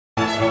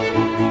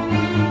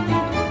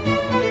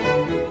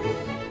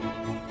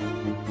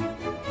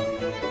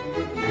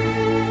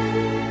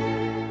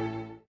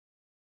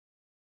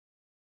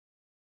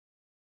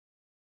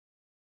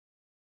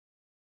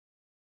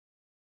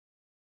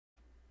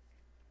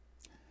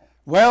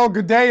Well,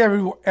 good day,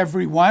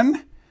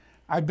 everyone.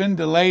 I've been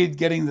delayed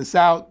getting this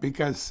out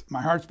because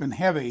my heart's been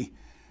heavy.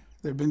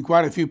 There have been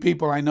quite a few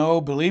people I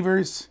know,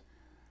 believers,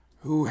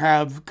 who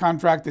have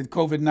contracted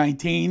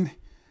COVID-19,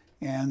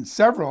 and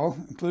several,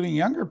 including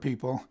younger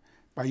people,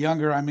 by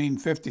younger I mean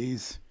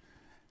 50s,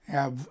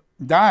 have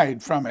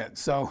died from it.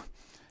 So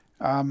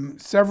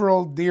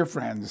several dear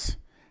friends.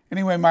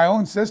 Anyway, my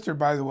own sister,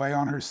 by the way,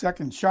 on her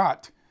second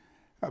shot,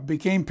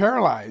 became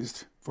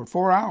paralyzed for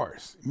 4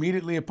 hours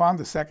immediately upon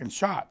the second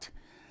shot.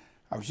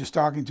 I was just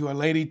talking to a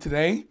lady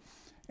today,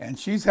 and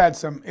she's had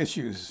some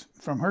issues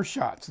from her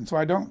shots. And so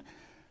I don't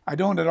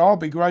at all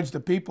begrudge the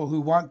people who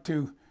want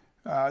to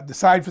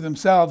decide for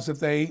themselves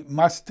if they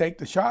must take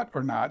the shot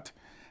or not.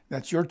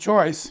 That's your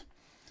choice.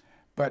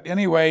 But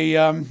anyway,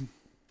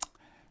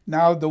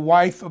 now the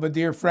wife of a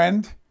dear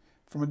friend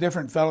from a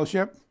different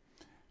fellowship,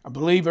 a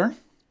believer,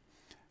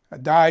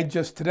 died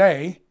just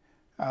today,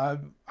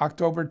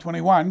 October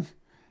 21,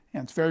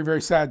 and it's very,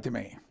 very sad to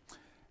me.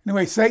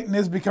 Anyway, Satan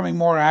is becoming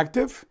more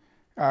active.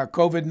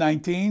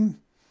 COVID-19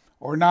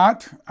 or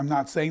not, I'm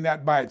not saying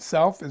that by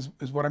itself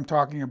is what I'm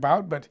talking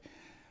about, but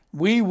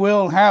we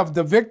will have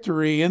the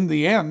victory in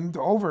the end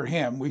over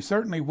him. We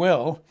certainly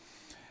will,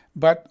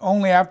 but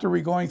only after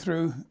we're going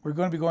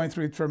to be going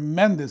through a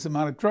tremendous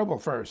amount of trouble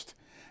first.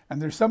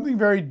 And there's something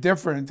very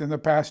different in the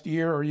past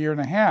year or year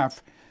and a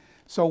half.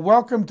 So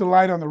welcome to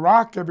Light on the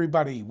Rock,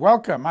 everybody.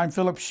 Welcome. I'm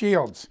Philip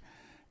Shields,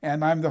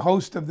 and I'm the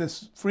host of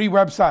this free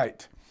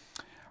website.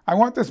 I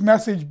want this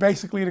message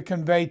basically to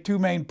convey two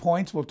main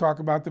points. We'll talk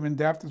about them in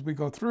depth as we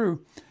go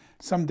through,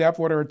 some depth,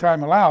 whatever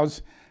time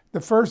allows.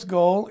 The first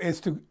goal is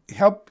to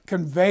help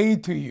convey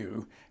to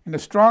you in the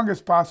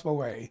strongest possible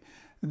way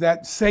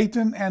that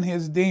Satan and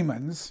his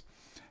demons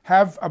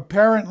have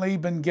apparently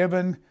been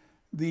given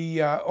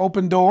the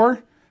open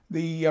door,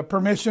 the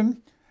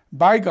permission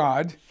by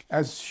God,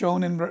 as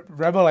shown in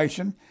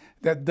Revelation,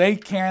 that they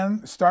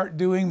can start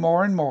doing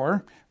more and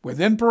more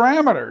within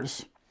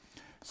parameters.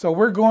 So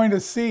we're going to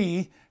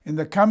see in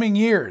the coming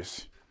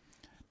years,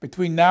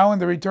 between now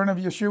and the return of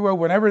Yeshua,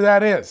 whenever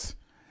that is,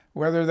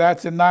 whether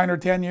that's in 9 or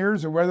 10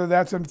 years or whether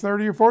that's in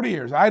 30 or 40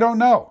 years, I don't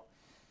know.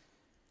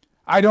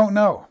 I don't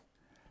know.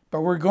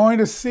 But we're going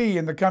to see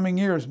in the coming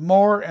years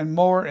more and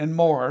more and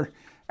more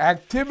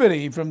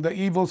activity from the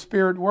evil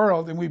spirit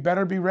world, and we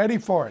better be ready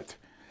for it.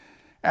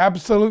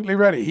 Absolutely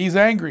ready. He's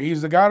angry.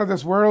 He's the God of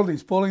this world.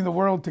 He's pulling the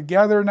world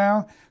together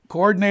now,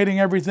 coordinating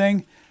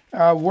everything.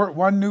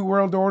 One new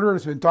world order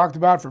has been talked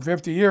about for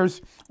 50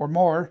 years or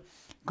more.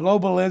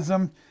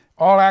 Globalism,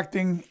 all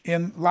acting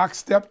in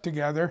lockstep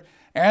together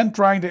and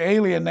trying to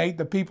alienate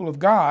the people of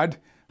God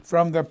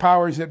from the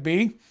powers that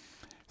be.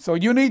 So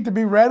you need to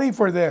be ready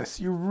for this.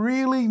 You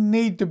really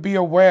need to be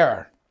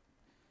aware.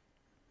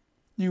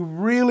 You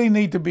really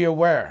need to be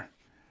aware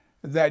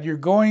that you're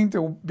going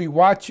to be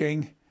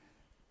watching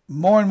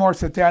more and more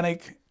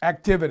satanic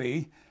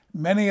activity.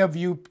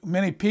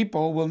 Many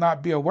people will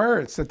not be aware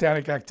it's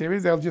satanic activity.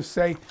 They'll just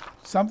say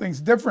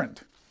something's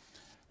different.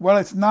 Well,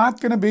 it's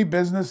not going to be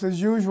business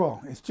as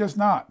usual. It's just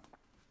not.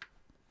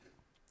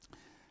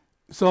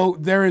 So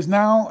there is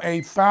now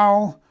a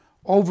foul,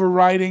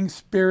 overriding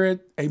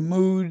spirit, a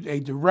mood, a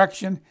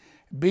direction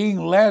being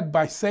led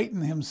by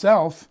Satan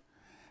himself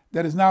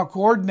that is now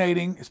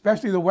coordinating,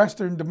 especially the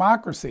Western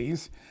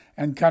democracies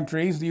and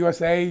countries, the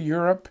USA,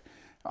 Europe,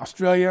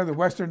 Australia, the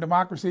Western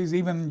democracies,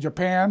 even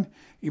Japan,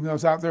 even though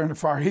it's out there in the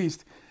Far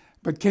East.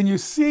 But can you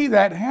see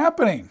that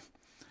happening?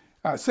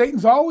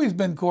 Satan's always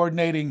been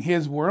coordinating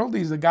his world.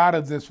 He's the God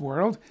of this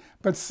world.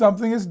 But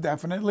something is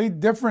definitely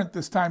different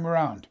this time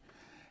around.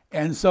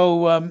 And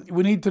so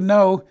we need to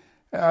know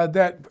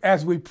that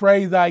as we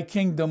pray, thy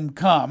kingdom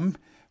come,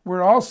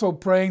 we're also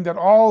praying that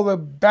all the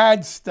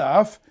bad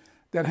stuff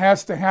that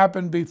has to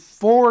happen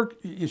before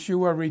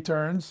Yeshua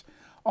returns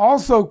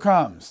also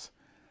comes.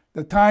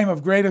 The time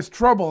of greatest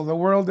trouble the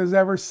world has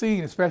ever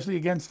seen, especially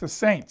against the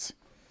saints.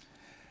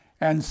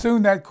 And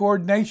soon that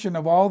coordination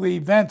of all the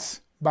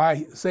events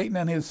by Satan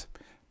and his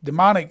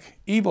demonic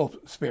evil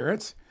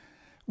spirits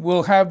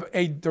will have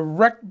a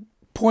direct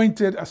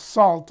pointed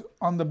assault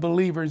on the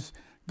believers,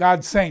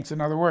 God's saints,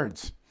 in other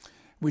words.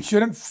 We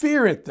shouldn't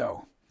fear it,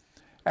 though.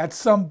 At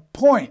some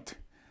point,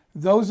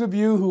 those of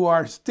you who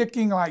are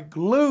sticking like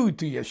glue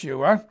to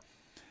Yeshua,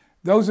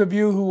 those of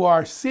you who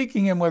are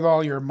seeking him with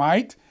all your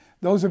might,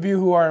 those of you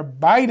who are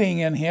abiding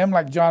in him,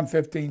 like John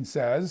 15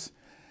 says,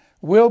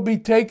 will be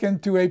taken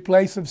to a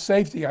place of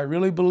safety. I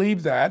really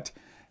believe that.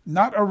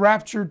 Not a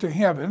rapture to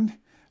heaven,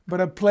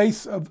 but a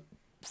place of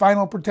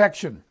final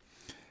protection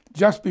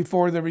just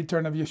before the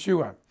return of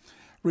Yeshua.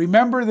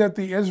 Remember that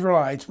the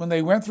Israelites, when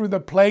they went through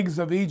the plagues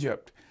of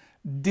Egypt,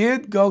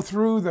 did go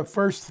through the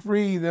first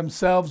 3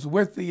 themselves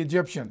with the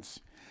Egyptians,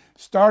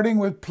 starting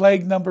with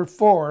plague number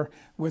 4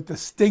 with the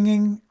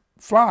stinging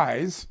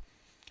flies.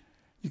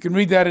 You can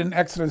read that in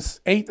Exodus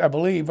 8, I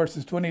believe,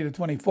 verses 20 to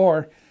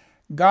 24.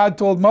 God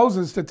told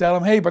Moses to tell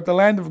him, hey, but the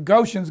land of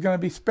Goshen is going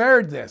to be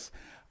spared this.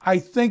 I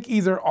think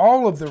either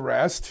all of the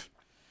rest,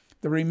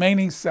 the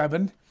remaining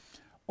 7,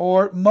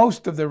 or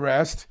most of the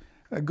rest,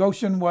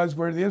 Goshen was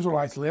where the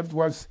Israelites lived,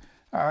 was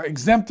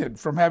exempted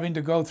from having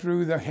to go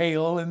through the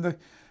hail and the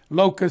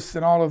locusts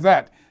and all of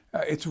that.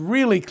 It's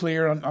really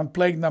clear on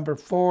plague number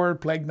 4,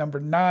 plague number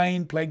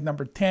 9, plague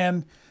number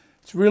 10.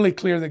 It's really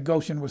clear that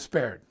Goshen was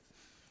spared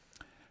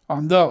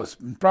on those,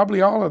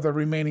 probably all of the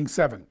remaining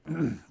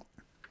 7.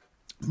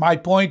 My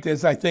point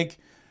is, I think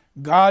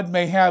God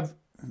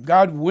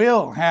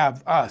will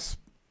have us,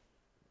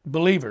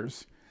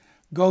 believers,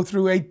 go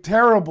through a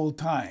terrible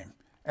time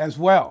as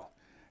well,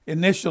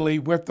 initially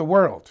with the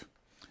world.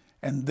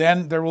 And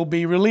then there will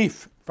be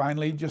relief,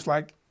 finally, just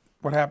like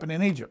what happened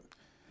in Egypt.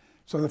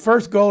 So the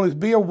first goal is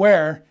be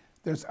aware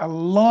there's a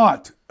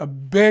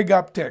big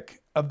uptick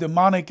of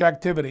demonic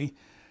activity.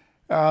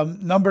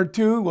 Number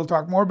 2, we'll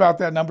talk more about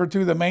that. Number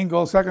 2, the main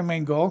goal, second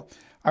main goal,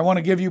 I want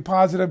to give you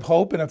positive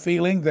hope and a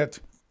feeling that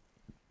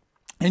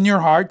in your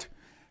heart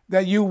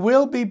that you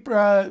will be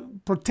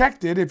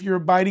protected if you're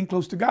abiding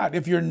close to God.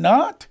 If you're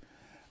not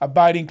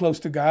abiding close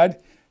to God,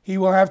 He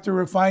will have to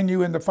refine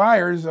you in the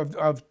fires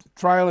of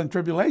trial and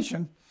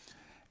tribulation,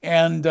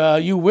 and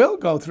you will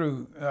go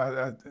through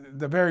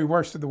the very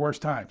worst of the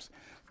worst times.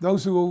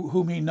 Those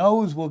whom He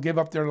knows will give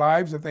up their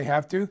lives if they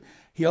have to.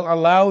 He'll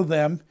allow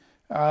them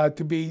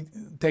to be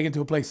taken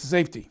to a place of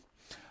safety.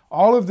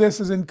 All of this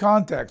is in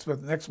context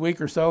with next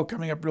week or so,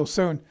 coming up real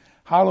soon,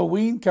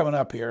 Halloween coming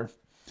up here.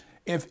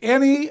 If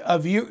any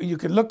of you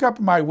can look up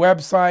my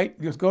website,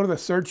 just go to the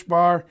search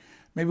bar.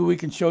 Maybe we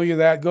can show you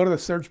that. Go to the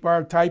search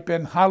bar, type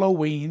in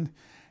Halloween,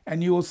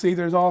 and you will see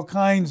there are all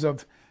kinds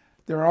of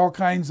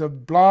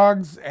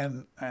blogs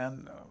and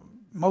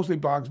mostly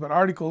blogs, but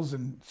articles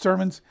and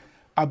sermons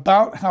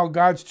about how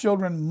God's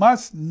children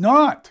must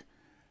not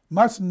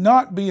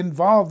be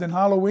involved in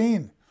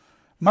Halloween.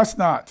 Must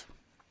not.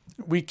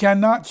 We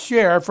cannot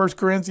share 1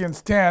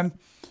 Corinthians 10,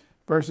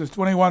 verses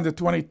 21 to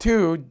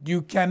 22.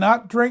 You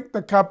cannot drink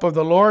the cup of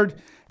the Lord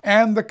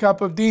and the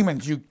cup of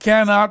demons. You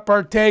cannot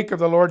partake of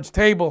the Lord's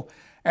table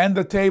and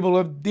the table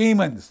of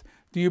demons.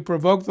 Do you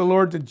provoke the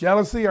Lord to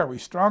jealousy? Are we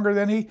stronger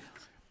than He?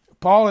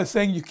 Paul is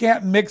saying you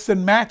can't mix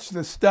and match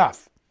the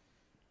stuff.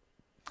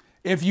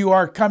 If you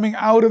are coming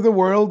out of the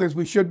world, as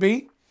we should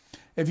be,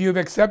 if you've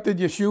accepted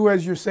Yeshua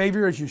as your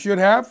Savior, as you should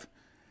have,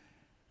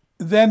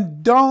 then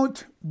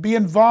don't be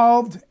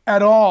involved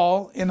at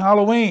all in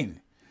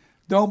Halloween.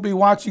 Don't be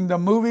watching the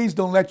movies.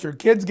 Don't let your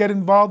kids get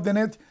involved in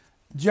it.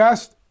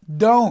 Just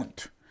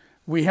don't.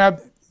 We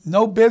have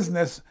no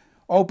business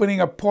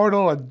opening a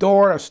portal, a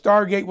door, a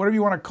stargate, whatever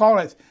you want to call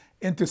it,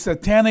 into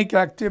satanic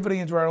activity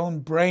into our own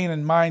brain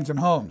and minds and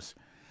homes.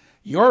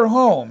 Your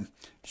home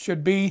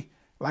should be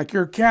like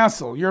your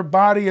castle. Your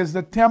body is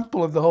the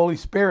temple of the Holy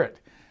Spirit.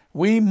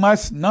 We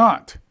must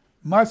not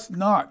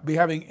be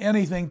having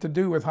anything to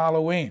do with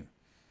Halloween.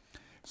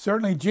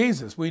 Certainly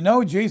Jesus, we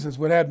know Jesus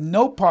would have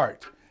no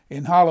part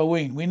in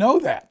Halloween. We know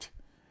that.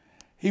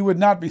 He would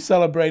not be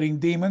celebrating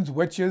demons,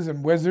 witches,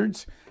 and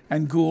wizards,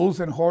 and ghouls,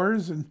 and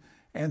horrors,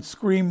 and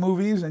Scream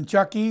movies, and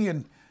Chucky,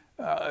 and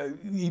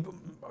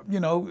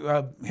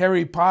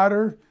Harry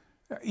Potter.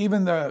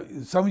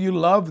 Even some of you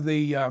love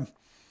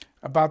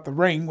about the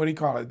ring. What do you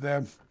call it?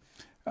 The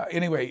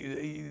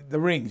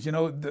Rings.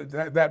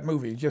 That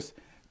movie. Just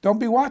don't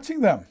be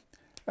watching them.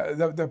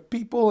 The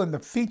people and the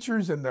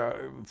features and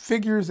the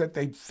figures that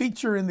they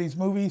feature in these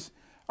movies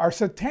are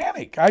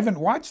satanic. I haven't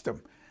watched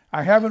them.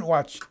 I haven't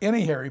watched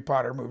any Harry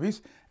Potter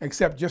movies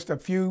except just a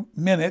few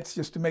minutes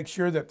just to make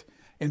sure that,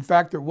 in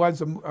fact, there was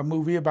a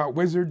movie about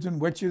wizards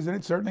and witches, and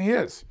it certainly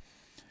is.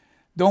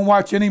 Don't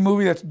watch any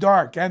movie that's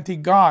dark,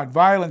 anti-God,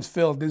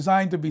 violence-filled,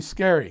 designed to be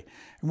scary.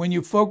 And when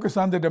you focus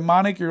on the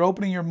demonic, you're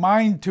opening your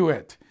mind to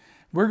it.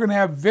 We're going to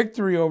have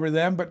victory over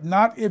them, but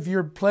not if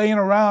you're playing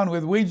around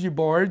with Ouija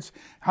boards,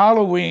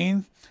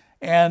 Halloween,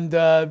 and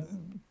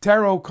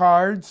tarot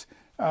cards,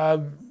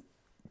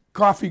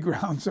 coffee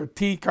grounds, or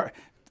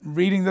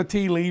reading the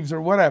tea leaves,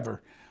 or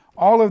whatever.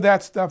 All of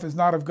that stuff is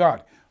not of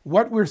God.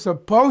 What we're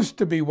supposed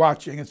to be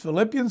watching is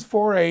Philippians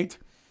 4:8,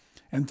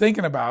 and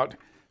thinking about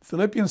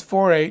Philippians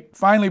 4:8.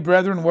 Finally,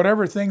 brethren,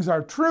 whatever things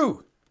are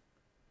true,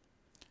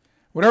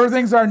 whatever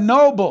things are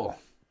noble.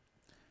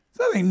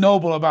 There's nothing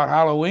noble about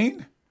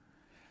Halloween.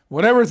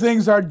 Whatever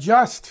things are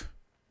just,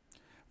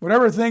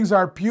 whatever things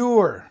are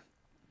pure,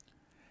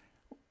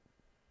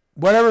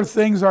 whatever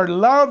things are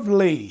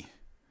lovely,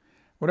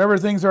 whatever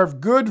things are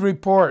of good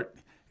report,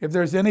 if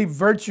there's any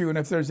virtue and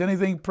if there's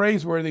anything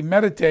praiseworthy,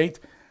 meditate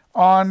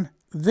on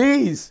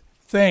these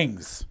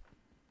things.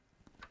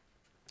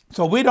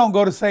 So we don't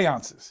go to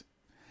seances.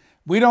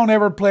 We don't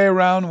ever play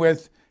around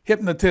with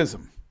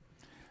hypnotism.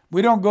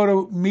 We don't go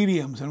to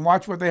mediums and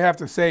watch what they have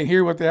to say,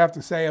 hear what they have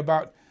to say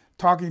about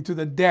talking to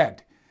the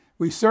dead.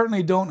 We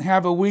certainly don't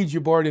have a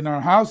Ouija board in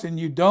our house, and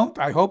you don't.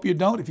 I hope you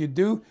don't. If you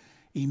do,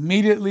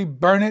 immediately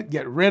burn it,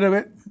 get rid of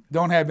it.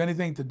 Don't have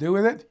anything to do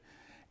with it.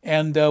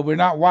 And we're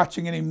not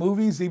watching any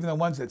movies, even the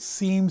ones that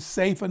seem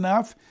safe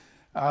enough.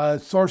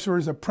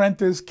 Sorcerer's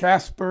Apprentice,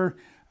 Casper,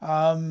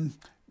 all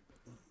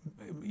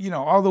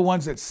the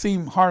ones that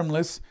seem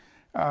harmless,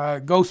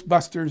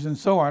 Ghostbusters and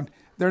so on.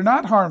 They're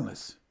not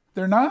harmless.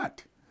 They're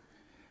not.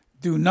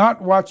 Do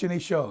not watch any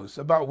shows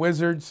about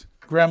wizards,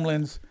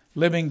 gremlins,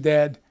 living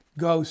dead,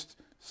 ghosts,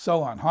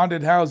 so on.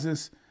 Haunted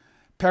houses,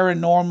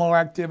 paranormal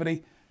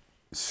activity.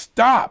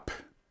 Stop.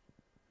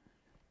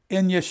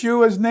 In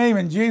Yeshua's name,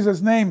 in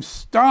Jesus' name,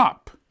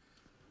 stop.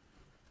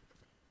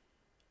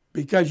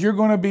 Because you're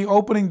going to be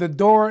opening the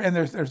door, and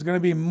there's going to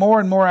be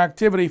more and more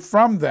activity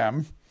from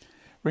them.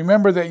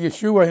 Remember that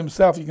Yeshua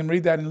himself, you can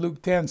read that in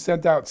Luke 10,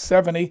 sent out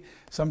 70,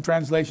 some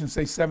translations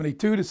say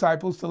 72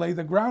 disciples to lay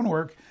the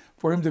groundwork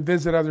for him to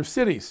visit other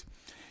cities.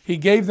 He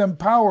gave them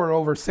power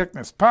over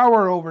sickness,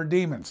 power over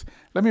demons.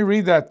 Let me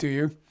read that to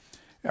you.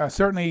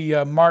 Certainly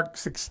Mark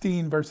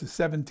 16, verses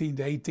 17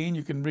 to 18,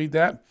 you can read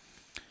that.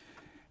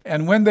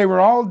 And when they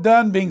were all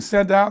done being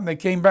sent out and they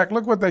came back,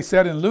 look what they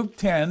said in Luke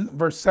 10,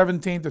 verse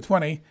 17 to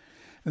 20.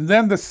 And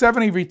then the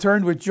 70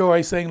 returned with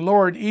joy, saying,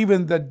 Lord,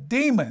 even the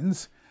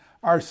demons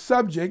are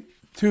subject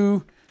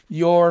to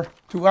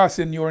us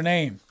in your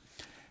name.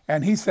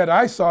 And he said,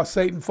 I saw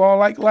Satan fall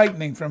like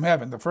lightning from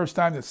heaven. The first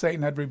time that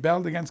Satan had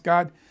rebelled against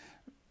God,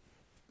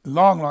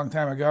 long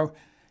time ago.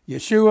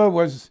 Yeshua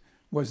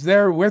was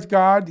there with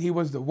God. He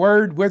was the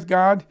Word with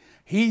God.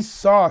 He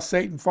saw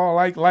Satan fall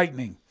like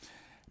lightning.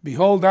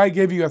 Behold, I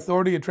give you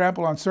authority to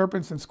trample on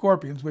serpents and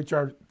scorpions, which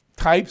are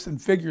types and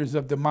figures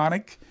of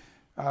demonic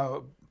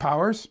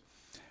powers,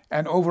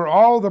 and over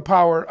all the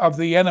power of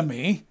the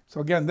enemy. So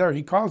again, there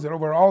he calls it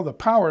over all the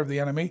power of the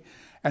enemy,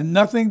 and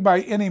nothing by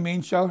any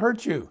means shall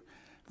hurt you.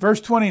 Verse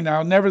 20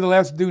 now,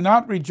 nevertheless, do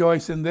not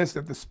rejoice in this,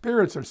 that the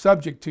spirits are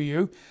subject to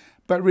you,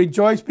 but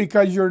rejoice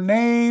because your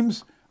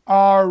names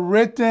are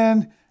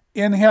written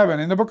in heaven,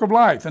 in the book of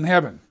life in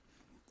heaven.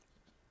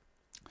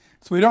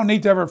 So we don't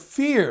need to ever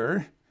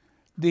fear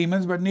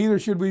demons, but neither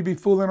should we be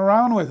fooling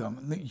around with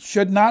them.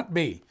 Should not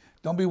be.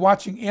 Don't be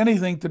watching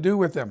anything to do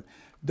with them.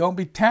 Don't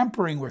be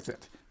tampering with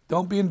it.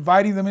 Don't be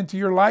inviting them into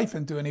your life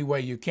into any way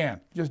you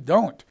can. Just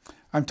don't.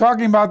 I'm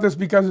talking about this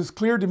because it's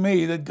clear to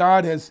me that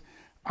God has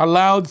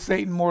allowed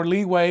Satan more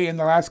leeway in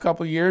the last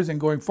couple of years and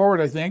going forward,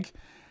 I think,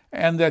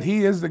 and that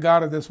he is the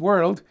God of this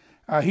world.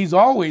 He's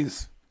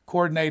always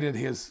coordinated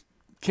his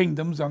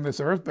kingdoms on this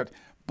earth, but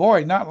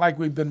boy, not like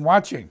we've been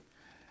watching.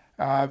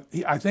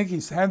 I think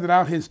he's handed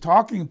out his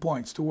talking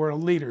points to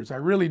world leaders. I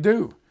really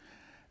do.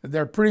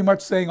 They're pretty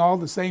much saying all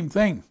the same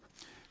thing.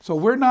 So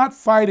we're not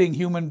fighting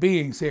human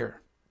beings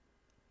here.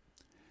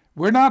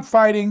 We're not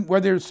fighting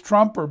whether it's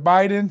Trump or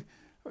Biden,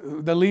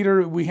 the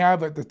leader we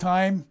have at the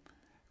time.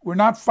 We're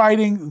not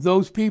fighting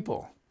those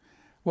people.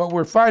 What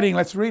we're fighting,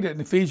 let's read it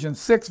in Ephesians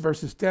 6,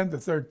 verses 10 to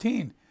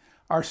 13,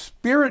 are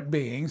spirit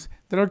beings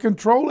that are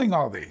controlling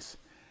all these.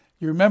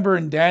 You remember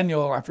in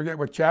Daniel, I forget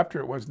what chapter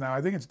it was now,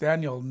 I think it's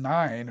Daniel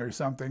 9 or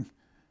something.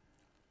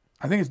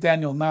 I think it's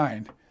Daniel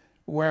 9,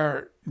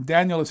 where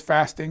Daniel is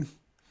fasting,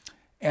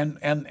 and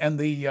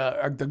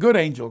the good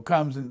angel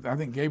comes, and I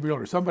think Gabriel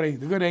or somebody,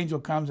 the good angel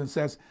comes and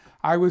says,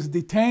 I was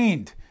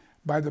detained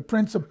by the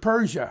prince of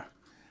Persia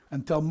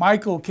until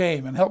Michael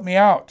came and helped me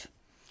out.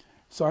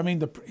 So, I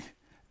mean,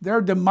 there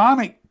are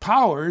demonic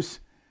powers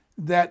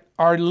that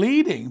are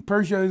leading.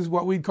 Persia is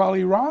what we'd call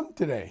Iran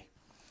today.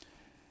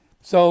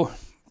 So,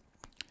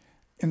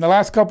 in the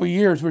last couple of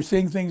years, we're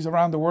seeing things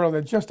around the world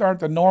that just aren't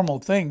the normal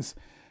things.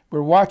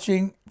 We're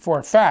watching for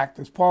a fact,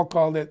 as Paul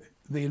called it,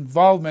 the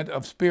involvement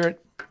of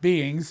spirit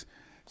beings,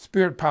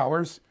 spirit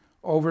powers,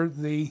 over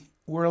the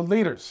world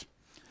leaders.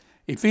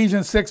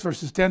 Ephesians 6,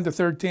 verses 10 to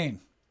 13.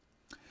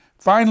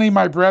 Finally,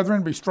 my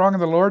brethren, be strong in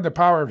the Lord, the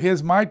power of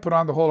his might. Put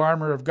on the whole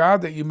armor of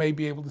God, that you may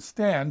be able to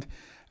stand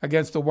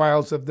against the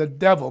wiles of the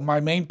devil. My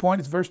main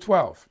point is verse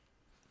 12.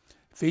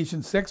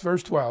 Ephesians 6,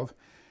 verse 12.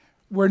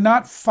 We're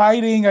not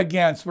fighting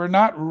against, we're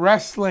not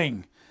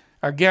wrestling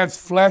against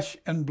flesh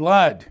and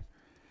blood,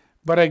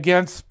 but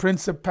against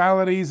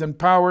principalities and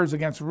powers,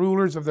 against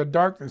rulers of the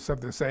darkness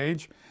of this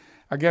age,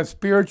 against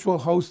spiritual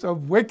hosts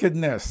of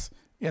wickedness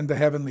in the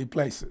heavenly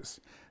places.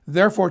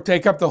 Therefore,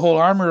 take up the whole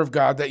armor of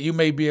God, that you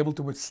may be able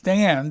to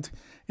withstand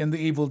in the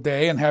evil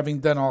day, and having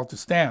done all to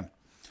stand.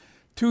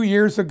 2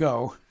 years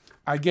ago,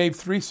 I gave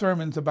 3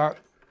 sermons about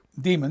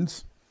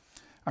demons.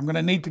 I'm going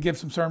to need to give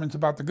some sermons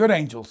about the good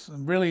angels,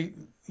 and really,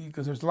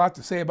 because there's a lot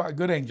to say about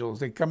good angels.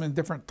 They come in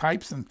different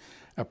types and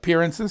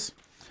appearances.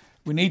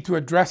 We need to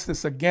address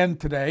this again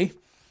today.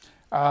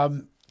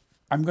 I'm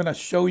going to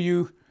show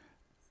you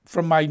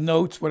from my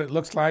notes what it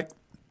looks like.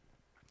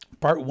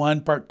 Part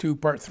 1, Part 2,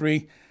 Part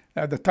 3.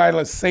 The title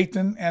is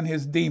Satan and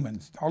His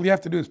Demons. All you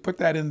have to do is put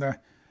that in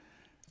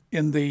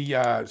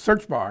the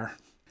search bar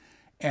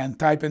and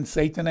type in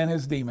Satan and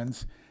His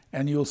Demons,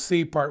 and you'll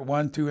see Part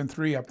 1, 2, and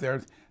 3 up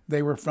there.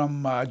 They were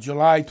from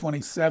July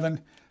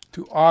 27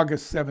 to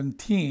August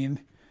 17,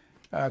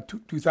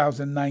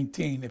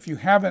 2019. If you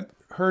haven't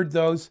heard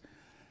those,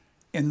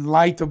 in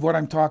light of what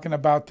I'm talking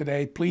about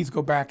today, please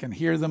go back and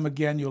hear them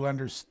again. You'll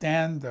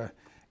understand the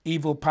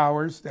evil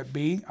powers that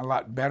be a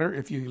lot better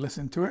if you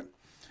listen to it,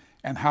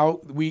 and how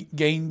we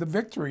gain the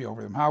victory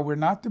over them, how we're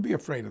not to be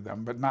afraid of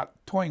them, but not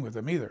toying with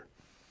them either.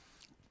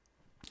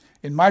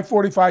 In my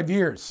 45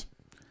 years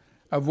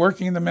of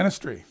working in the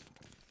ministry,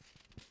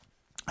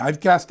 I've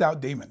cast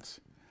out demons.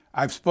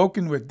 I've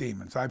spoken with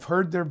demons. I've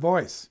heard their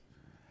voice.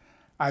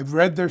 I've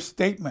read their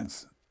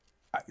statements.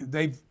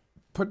 They've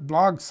put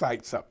blog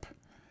sites up.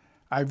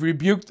 I've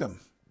rebuked them.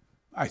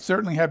 I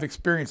certainly have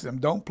experienced them.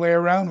 Don't play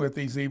around with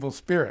these evil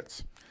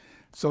spirits.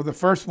 So the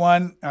first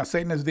one,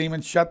 Satan as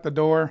demons, shut the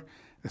door.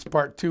 That's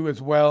part 2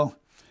 as well,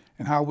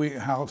 and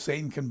how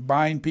Satan can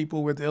bind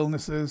people with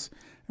illnesses,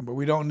 but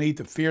we don't need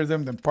to fear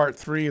them. Then part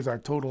 3 is our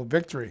total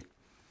victory.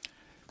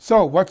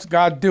 So what's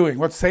God doing?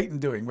 What's Satan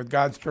doing with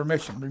God's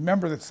permission?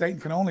 Remember that Satan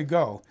can only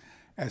go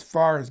as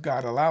far as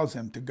God allows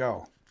him to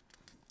go.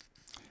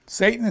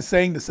 Satan is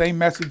saying the same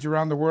message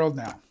around the world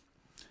now.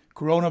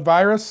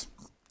 Coronavirus,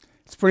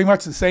 it's pretty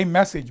much the same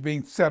message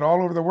being said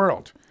all over the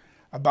world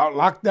about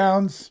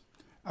lockdowns,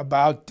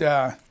 about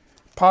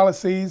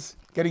policies,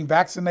 getting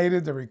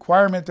vaccinated, the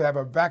requirement to have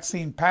a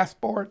vaccine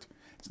passport.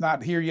 It's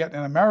not here yet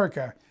in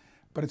America,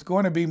 but it's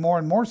going to be more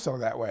and more so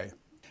that way.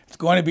 It's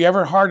going to be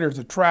ever harder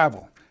to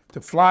travel,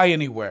 to fly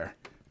anywhere,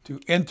 to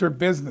enter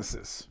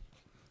businesses.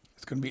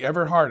 It's going to be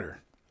ever harder.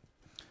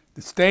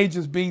 The stage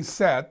is being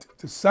set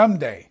to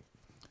someday,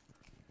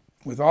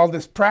 with all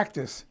this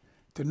practice,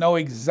 to know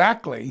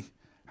exactly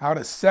how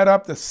to set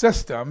up the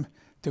system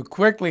to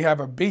quickly have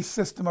a beast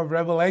system of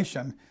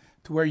revelation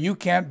to where you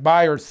can't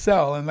buy or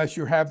sell unless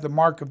you have the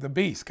mark of the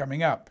beast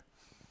coming up.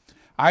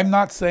 I'm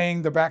not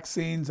saying the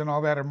vaccines and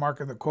all that are mark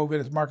of the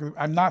COVID is mark of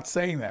the, I'm not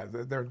saying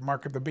that they're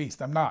mark of the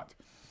beast. I'm not.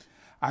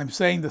 I'm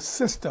saying the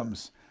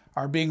systems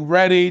are being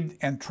readied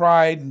and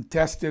tried and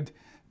tested.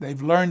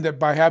 They've learned that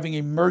by having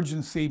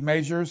emergency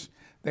measures,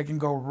 they can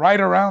go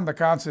right around the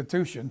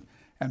Constitution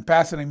and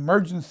pass an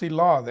emergency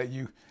law that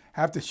you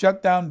have to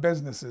shut down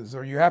businesses,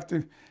 or you have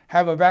to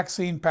have a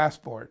vaccine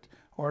passport,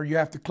 or you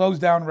have to close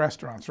down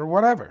restaurants, or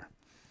whatever.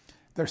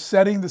 They're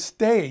setting the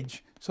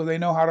stage so they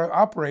know how to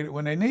operate it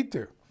when they need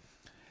to.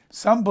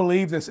 Some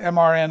believe this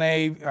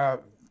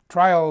mRNA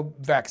trial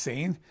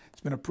vaccine,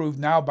 it's been approved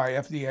now by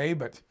FDA,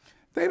 but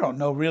they don't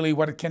know really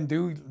what it can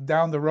do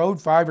down the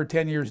road, 5 or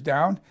 10 years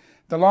down.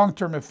 The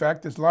long-term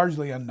effect is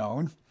largely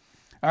unknown,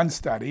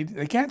 unstudied.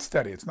 They can't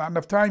study it. It's not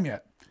enough time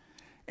yet.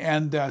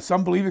 And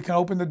some believe it can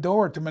open the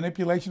door to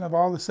manipulation of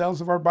all the cells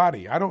of our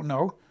body. I don't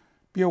know.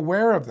 Be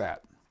aware of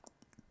that.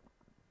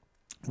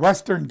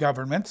 Western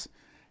governments,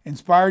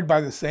 inspired by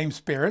the same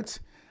spirits,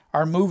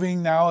 are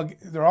moving now.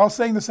 They're all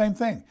saying the same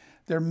thing.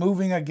 They're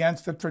moving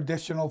against the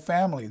traditional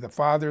family, the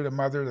father, the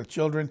mother, the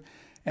children,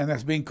 and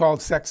that's being called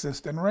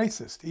sexist and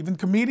racist. Even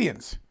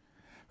comedians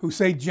who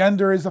say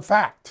gender is a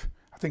fact.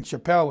 I think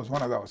Chappelle was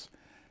one of those.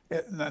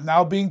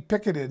 Now being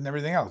picketed and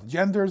everything else.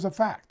 Gender is a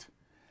fact.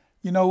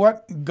 You know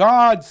what?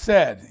 God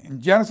said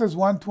in Genesis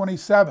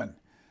 1:27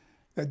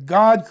 that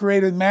God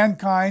created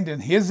mankind in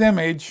his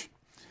image,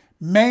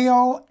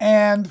 male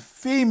and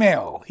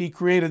female. He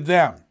created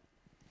them.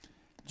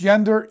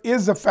 Gender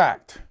is a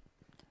fact.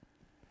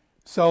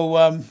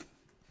 So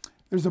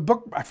there's a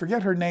book, I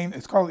forget her name,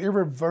 it's called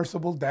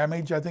Irreversible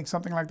Damage, I think,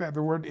 something like that.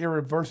 The word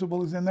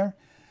irreversible is in there.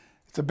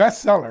 It's a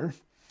bestseller.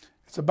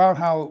 It's about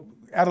how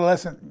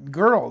adolescent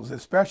girls,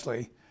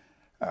 especially,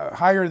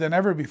 higher than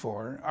ever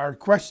before, are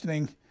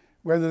questioning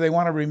whether they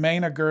want to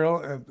remain a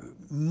girl.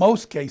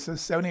 Most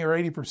cases, 70 or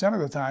 80% of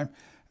the time,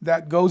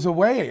 that goes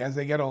away as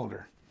they get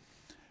older.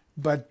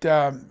 But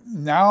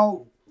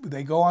now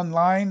they go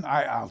online.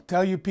 I'll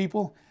tell you,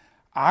 people,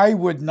 I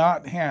would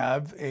not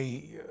have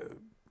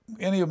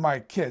any of my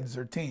kids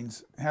or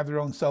teens have their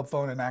own cell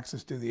phone and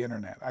access to the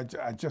internet.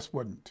 I just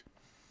wouldn't,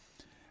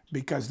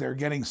 because they're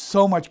getting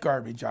so much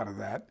garbage out of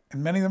that,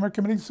 and many of them are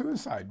committing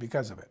suicide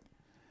because of it.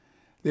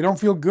 They don't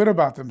feel good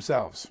about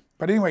themselves.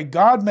 But anyway,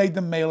 God made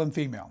them male and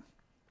female.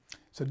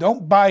 So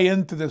don't buy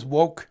into this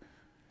woke,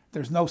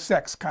 there's no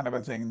sex kind of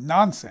a thing,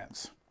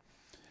 nonsense.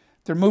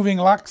 They're moving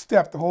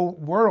lockstep, the whole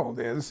world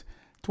is,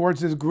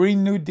 towards this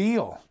Green New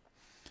Deal,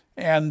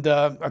 and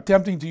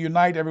attempting to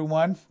unite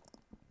everyone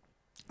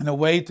in a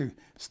way to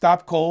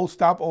stop coal,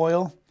 stop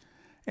oil,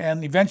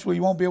 and eventually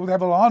you won't be able to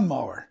have a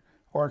lawnmower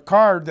or a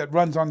car that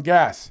runs on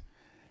gas.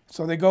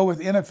 So they go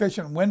with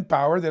inefficient wind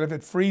power that if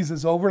it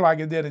freezes over like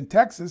it did in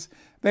Texas,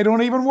 they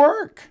don't even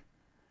work.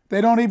 They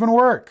don't even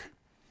work.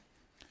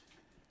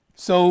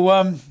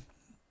 So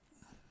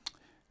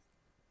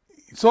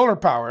solar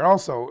power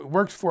also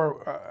works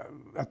for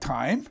a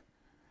time,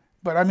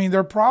 but I mean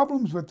there are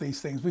problems with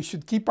these things. We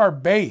should keep our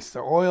base, the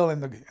oil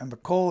and the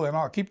coal and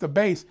all, keep the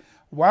base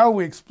while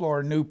we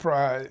explore new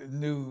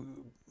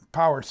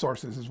power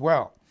sources as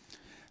well.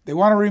 They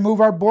want to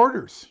remove our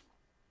borders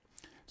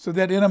so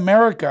that in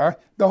America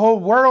the whole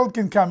world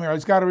can come here. I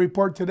just got a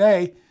report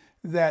today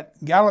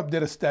that Gallup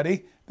did a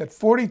study that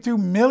 42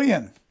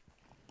 million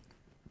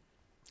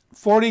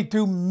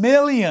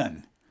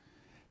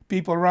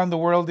people around the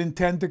world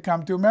intend to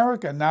come to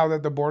America now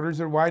that the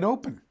borders are wide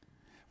open.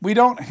 We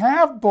don't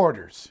have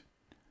borders.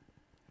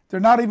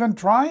 They're not even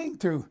trying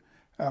to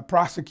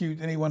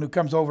prosecute anyone who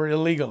comes over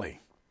illegally.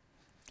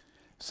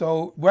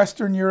 So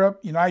Western Europe,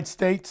 United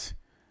States,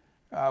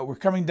 we're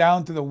coming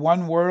down to the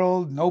one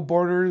world, no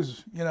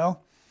borders,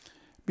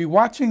 Be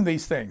watching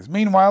these things.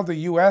 Meanwhile, the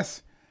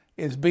U.S.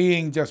 is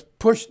being just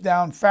pushed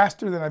down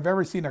faster than I've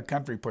ever seen a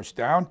country pushed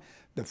down.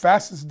 The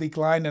fastest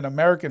decline in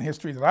American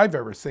history that I've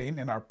ever seen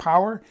in our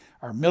power,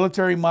 our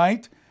military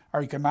might,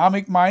 our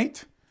economic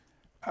might.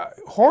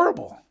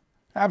 Horrible.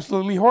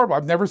 Absolutely horrible.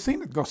 I've never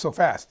seen it go so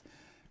fast.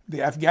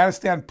 The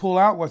Afghanistan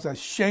pullout was a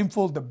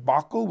shameful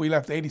debacle. We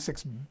left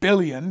 $86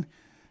 billion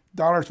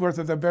worth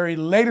of the very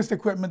latest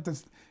equipment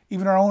that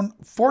even our own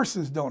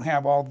forces don't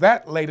have, all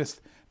that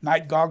latest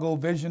night goggle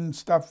vision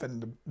stuff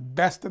and the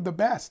best of the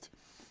best.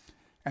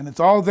 And it's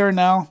all there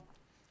now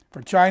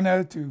for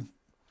China to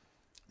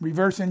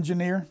reverse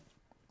engineer.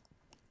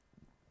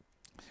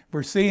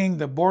 We're seeing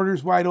the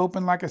borders wide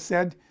open, like I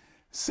said.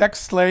 Sex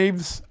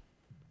slaves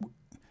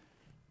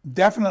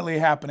definitely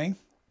happening.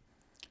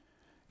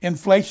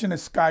 Inflation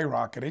is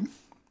skyrocketing.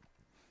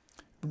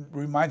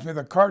 Reminds me of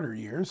the Carter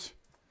years.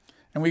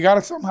 And we got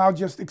to somehow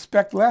just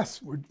expect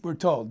less, we're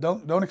told.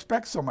 Don't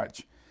expect so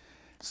much.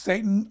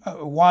 Satan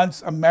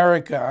wants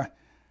America,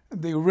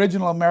 the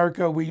original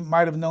America we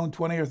might have known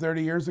 20 or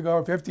 30 years ago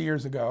or 50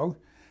 years ago,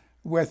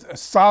 with a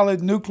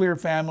solid nuclear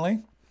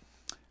family,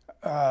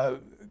 a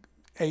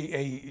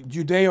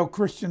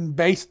Judeo-Christian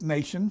based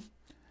nation.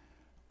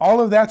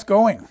 All of that's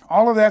going.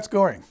 All of that's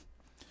going.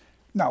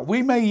 Now,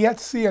 we may yet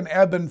see an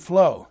ebb and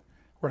flow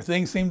where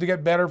things seem to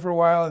get better for a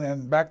while and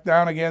then back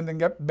down again, then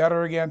get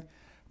better again.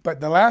 But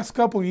the last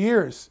couple of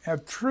years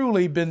have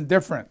truly been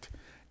different.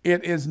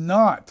 It is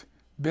not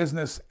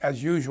business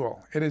as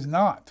usual. It is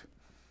not.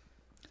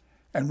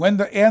 And when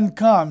the end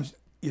comes,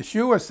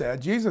 Jesus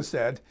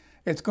said,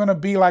 it's going to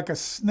be like a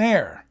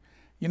snare.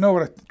 You know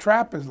what a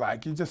trap is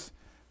like. You're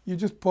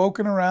just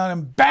poking around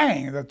and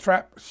bang, the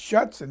trap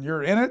shuts and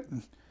you're in it.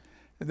 And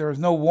there was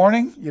no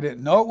warning. You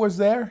didn't know it was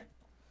there.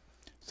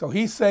 So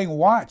he's saying,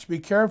 watch, be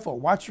careful,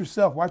 watch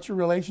yourself, watch your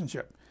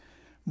relationship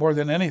more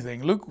than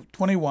anything. Luke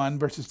 21,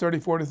 verses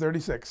 34 to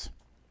 36.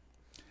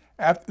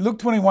 Luke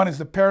 21 is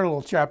the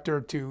parallel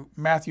chapter to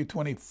Matthew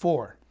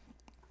 24.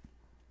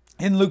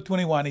 In Luke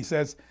 21, he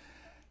says,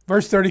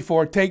 verse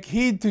 34, take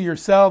heed to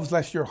yourselves,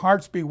 lest your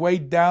hearts be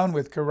weighed down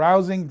with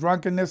carousing,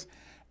 drunkenness,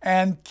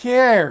 and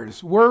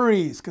cares,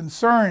 worries,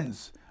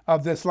 concerns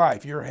of this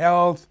life, your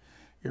health,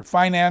 your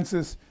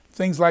finances,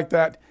 things like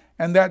that,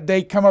 and that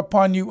day come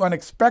upon you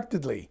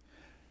unexpectedly.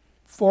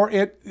 For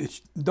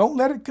don't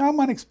let it come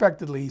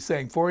unexpectedly, he's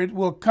saying, for it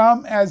will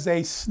come as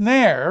a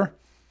snare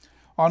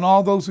on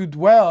all those who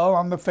dwell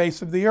on the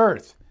face of the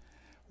earth.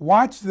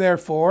 Watch,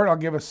 therefore, I'll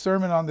give a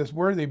sermon on this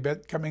worthy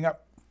bit coming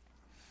up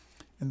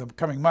in the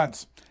coming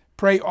months.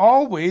 Pray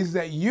always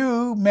that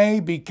you may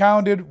be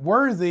counted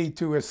worthy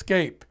to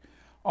escape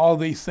all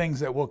these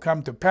things that will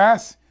come to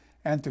pass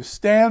and to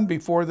stand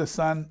before the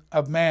Son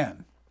of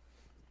Man.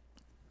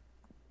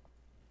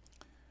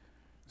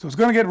 So it's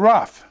going to get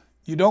rough.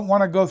 You don't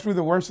want to go through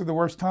the worst of the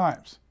worst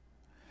times.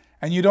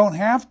 And you don't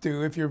have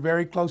to if you're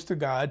very close to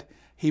God.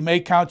 He may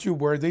count you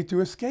worthy to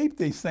escape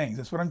these things.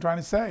 That's what I'm trying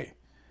to say.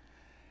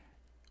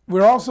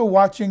 We're also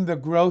watching the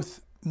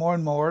growth more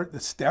and more. The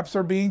steps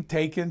are being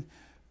taken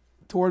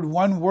toward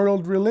one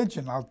world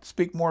religion. I'll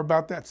speak more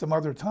about that some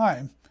other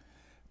time.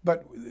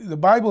 But the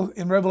Bible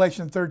in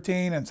Revelation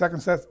 13 and 2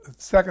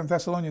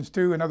 Thessalonians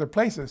 2 and other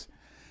places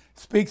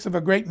speaks of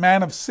a great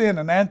man of sin,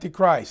 an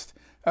antichrist,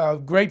 a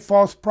great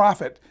false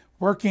prophet,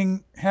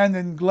 working hand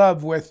in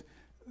glove with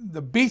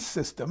the beast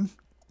system.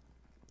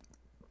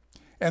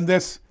 And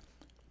this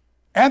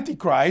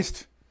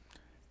Antichrist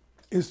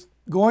is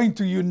going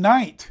to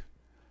unite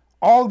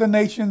all the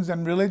nations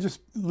and religious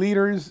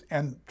leaders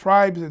and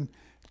tribes and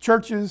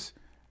churches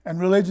and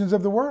religions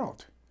of the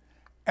world.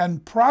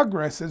 And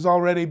progress is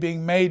already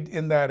being made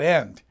in that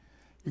end.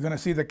 You're going to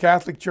see the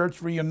Catholic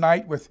Church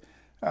reunite with,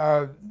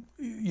 the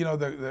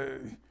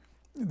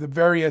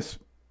various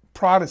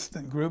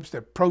Protestant groups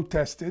that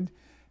protested.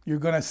 You're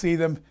going to see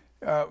them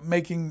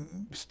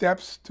making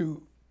steps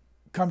to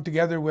come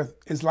together with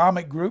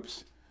Islamic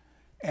groups.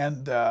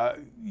 And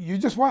you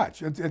just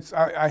watch.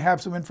 I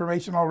have some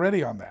information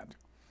already on that.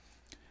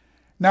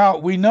 Now,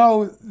 we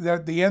know that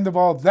at the end of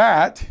all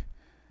that,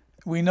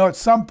 we know at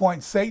some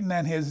point Satan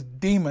and his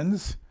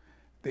demons,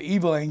 the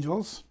evil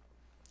angels,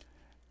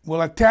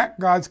 will attack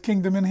God's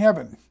kingdom in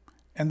heaven.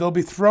 And they'll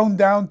be thrown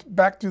down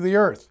back to the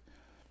earth.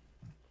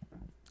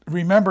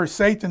 Remember,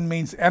 Satan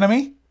means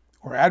enemy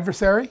or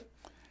adversary,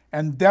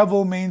 and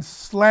devil means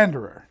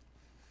slanderer.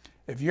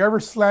 If you're ever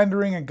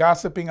slandering and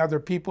gossiping other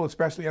people,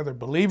 especially other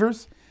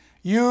believers,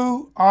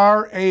 you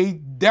are a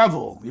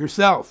devil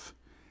yourself,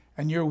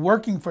 and you're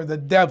working for the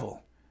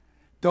devil.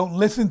 Don't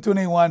listen to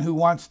anyone who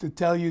wants to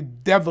tell you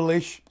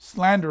devilish,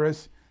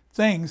 slanderous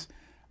things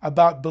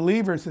about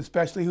believers,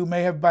 especially who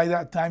may have by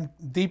that time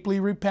deeply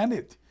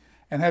repented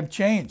and have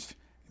changed.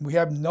 We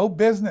have no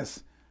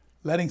business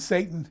letting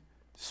Satan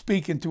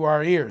speak into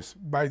our ears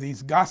by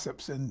these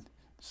gossips and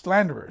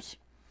slanderers.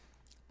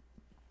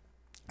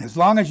 As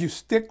long as you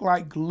stick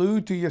like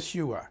glue to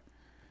Yeshua,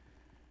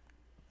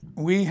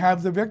 we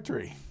have the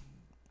victory.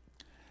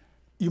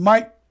 You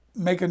might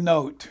make a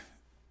note.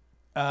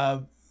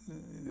 I'll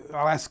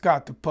ask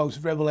Scott to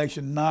post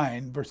Revelation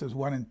 9, verses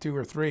 1 and 2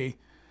 or 3.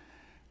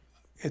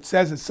 It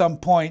says at some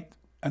point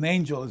an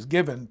angel is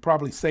given,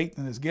 probably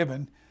Satan is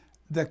given,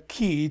 the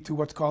key to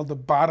what's called the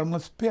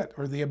bottomless pit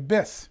or the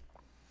abyss.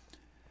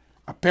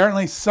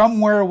 Apparently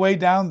somewhere way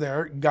down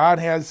there, God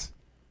has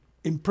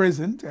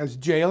imprisoned, has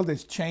jailed,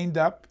 has chained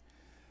up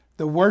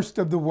the worst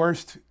of the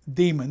worst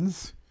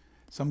demons.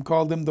 Some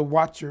call them the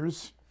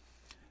Watchers,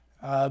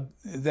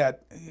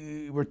 that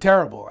were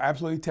terrible,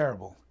 absolutely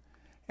terrible.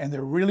 And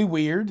they're really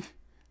weird,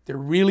 they're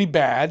really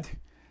bad.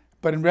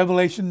 But in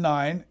Revelation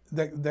 9,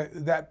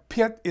 that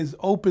pit is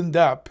opened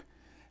up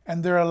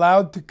and they're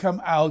allowed to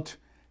come out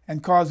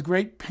and cause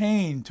great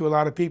pain to a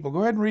lot of people.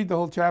 Go ahead and read the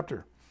whole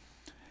chapter.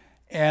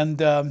 And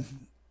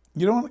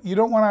you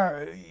don't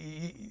want to,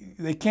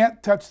 they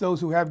can't touch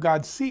those who have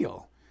God's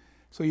seal.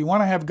 So you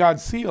want to have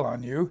God's seal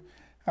on you.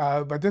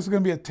 But this is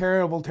going to be a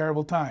terrible,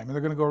 terrible time. And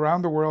they're going to go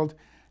around the world.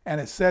 And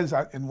it says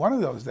in one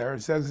of those there,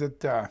 it says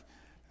that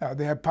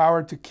they have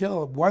power to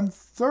kill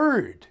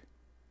one-third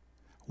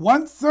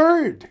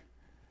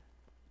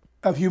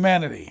of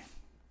humanity.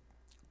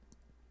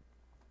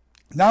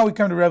 Now we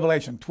come to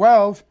Revelation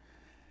 12,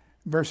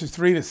 verses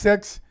 3 to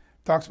 6.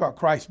 Talks about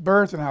Christ's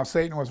birth and how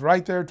Satan was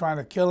right there trying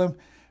to kill him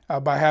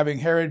by having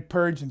Herod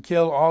purge and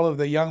kill all of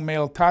the young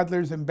male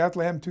toddlers in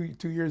Bethlehem,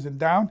 2 years and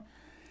down,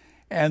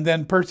 and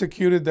then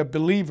persecuted the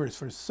believers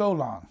for so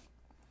long.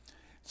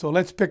 So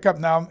let's pick up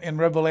now in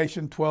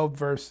Revelation 12,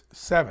 verse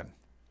 7.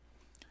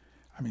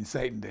 I mean,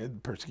 Satan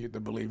did persecute the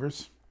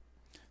believers.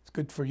 It's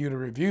good for you to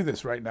review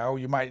this right now.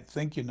 You might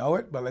think you know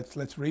it, but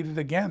let's read it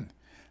again.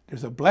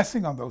 There's a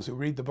blessing on those who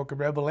read the book of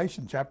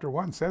Revelation. Chapter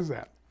 1 says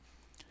that.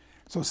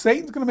 So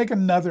Satan's going to make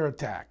another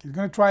attack. He's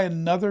going to try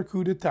another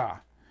coup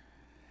d'etat.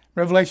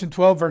 Revelation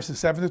 12, verses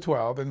 7 to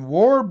 12. And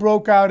war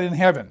broke out in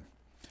heaven.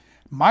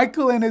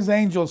 Michael and his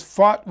angels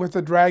fought with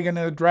the dragon,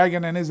 and the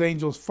dragon and his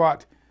angels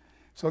fought.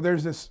 So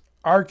there's this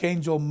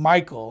archangel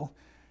Michael.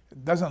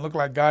 It doesn't look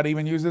like God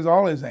even uses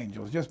all his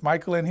angels. Just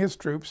Michael and his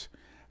troops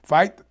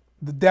fight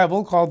the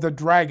devil called the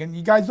dragon.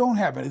 You guys don't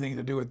have anything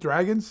to do with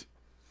dragons.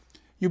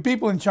 You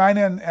people in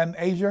China and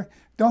Asia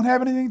don't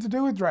have anything to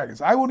do with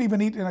dragons. I won't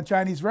even eat in a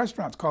Chinese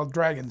restaurant called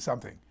Dragon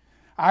something.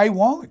 I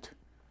won't.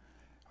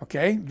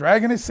 Okay?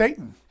 Dragon is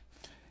Satan.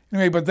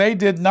 Anyway, but they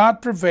did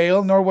not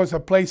prevail, nor was a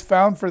place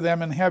found for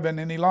them in heaven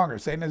any longer.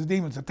 Satan and his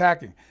demons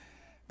attacking.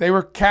 They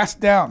were cast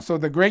down. So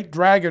the great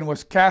dragon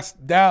was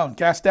cast down,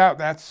 cast out.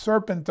 That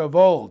serpent of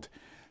old.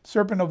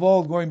 Serpent of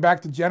old going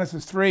back to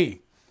Genesis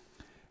 3.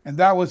 And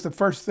that was the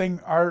first thing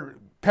our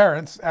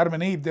parents, Adam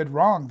and Eve, did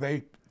wrong.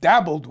 They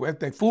dabbled with,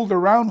 they fooled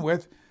around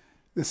with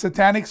the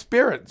satanic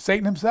spirit,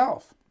 Satan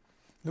himself.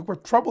 Look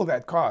what trouble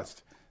that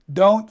caused.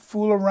 Don't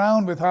fool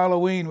around with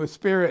Halloween, with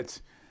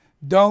spirits.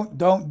 Don't.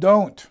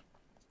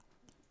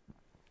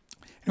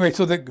 Anyway,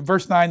 so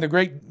verse 9, the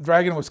great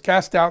dragon was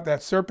cast out,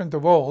 that serpent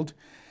of old,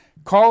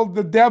 called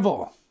the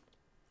devil,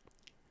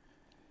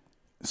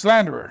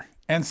 slanderer,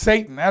 and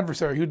Satan,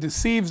 adversary, who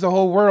deceives the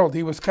whole world.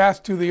 He was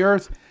cast to the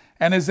earth,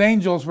 and his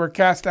angels were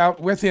cast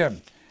out with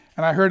him.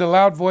 And I heard a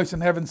loud voice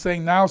in heaven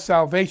saying, now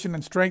salvation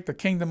and strength, the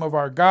kingdom of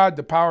our God,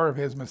 the power of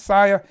his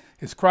Messiah,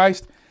 his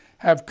Christ,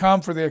 have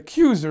come, for the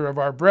accuser of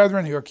our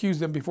brethren, who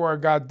accused them before our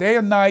God day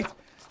and night,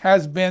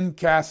 has been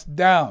cast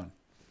down.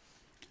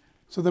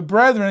 So the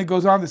brethren, it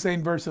goes on to say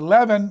in verse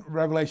 11,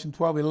 Revelation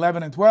 12,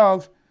 11 and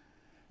 12,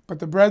 but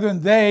the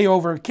brethren, they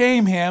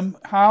overcame him.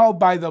 How?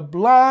 By the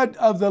blood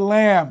of the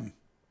Lamb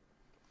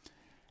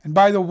and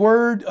by the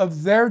word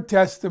of their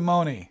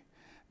testimony.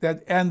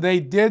 And they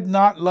did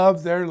not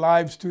love their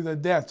lives to the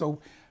death. So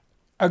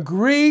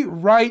agree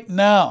right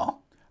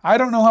now. I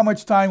don't know how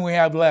much time we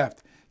have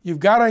left. You've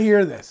got to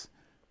hear this.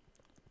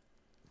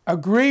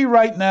 Agree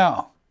right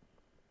now.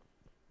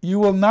 You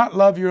will not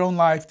love your own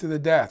life to the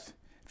death.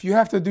 If you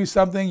have to do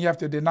something, you have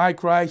to deny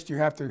Christ, you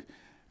have to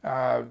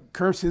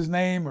curse his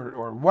name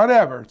or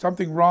whatever,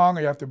 something wrong,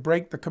 or you have to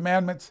break the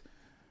commandments,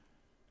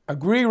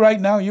 agree right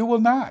now you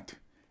will not.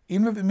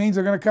 Even if it means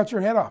they're going to cut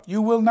your head off.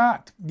 You will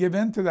not give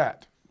in to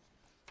that.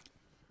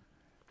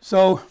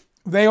 So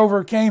they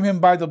overcame him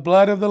by the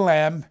blood of the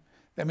Lamb.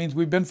 That means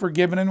we've been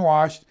forgiven and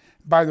washed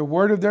by the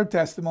word of their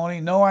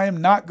testimony. No, I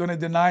am not going to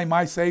deny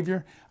my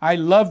Savior. I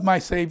love my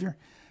Savior.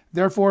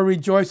 Therefore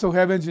rejoice, O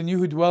heavens, and you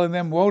who dwell in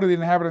them. Woe to the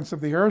inhabitants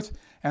of the earth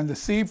and the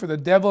sea, for the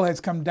devil has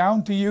come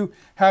down to you,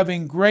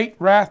 having great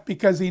wrath,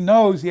 because he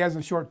knows he has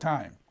a short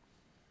time.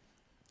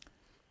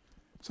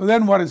 So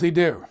then what does he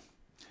do?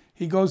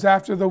 He goes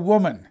after the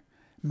woman.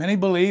 Many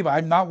believe,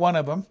 I'm not one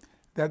of them,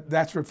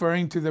 that's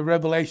referring to the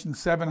Revelation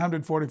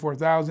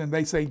 744,000.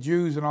 They say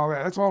Jews and all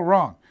that. That's all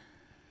wrong.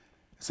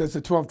 It says the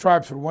 12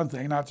 tribes for one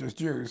thing, not just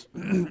Jews.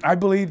 I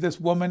believe this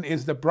woman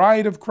is the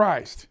bride of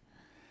Christ.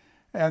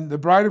 And the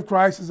bride of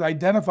Christ is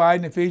identified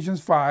in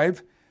Ephesians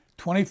 5,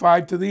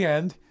 25 to the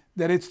end,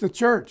 that it's the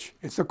church.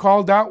 It's the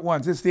called out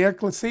ones. It's the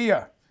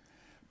ecclesia.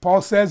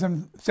 Paul says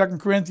in 2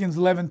 Corinthians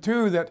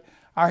 11:2 that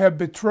I have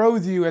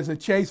betrothed you as a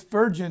chaste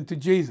virgin to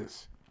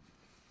Jesus.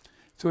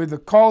 So the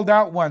called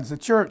out ones, the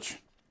church.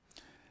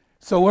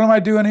 So what am I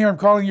doing here? I'm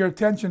calling your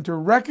attention to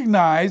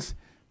recognize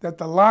that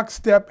the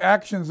lockstep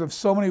actions of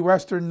so many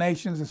Western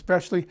nations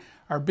especially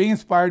are being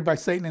inspired by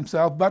Satan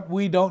himself, but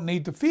we don't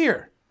need to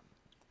fear.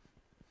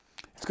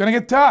 It's going to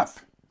get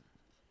tough.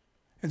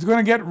 It's going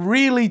to get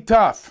really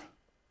tough.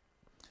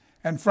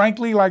 And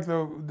frankly, like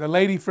the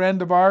lady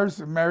friend of ours,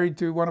 married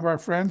to one of our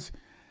friends,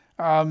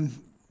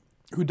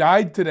 who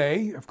died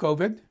today of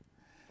COVID,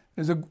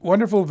 there's a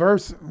wonderful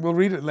verse, we'll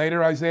read it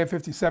later, Isaiah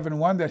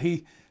 57:1, that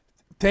he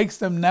takes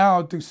them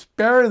now to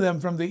spare them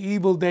from the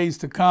evil days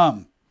to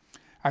come.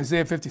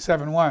 Isaiah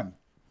 57:1.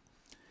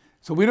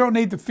 So we don't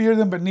need to fear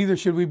them, but neither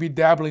should we be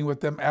dabbling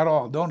with them at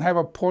all. Don't have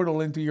a portal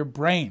into your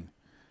brain.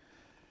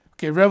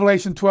 Okay,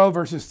 Revelation 12,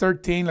 verses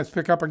 13. Let's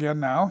pick up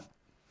again now.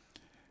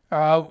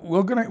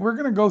 We're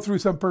gonna go through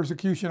some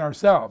persecution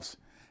ourselves.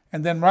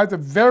 And then right at the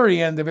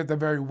very end of it, the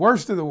very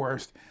worst of the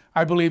worst,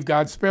 I believe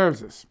God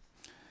spares us.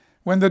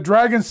 When the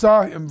dragon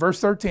saw, in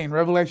verse 13,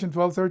 Revelation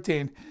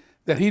 12:13,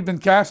 that he'd been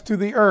cast to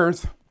the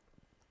earth,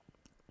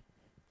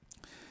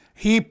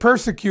 he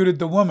persecuted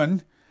the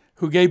woman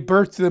who gave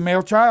birth to the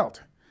male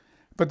child.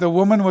 But the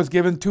woman was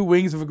given 2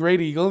 wings of a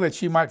great eagle, that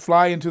she might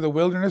fly into the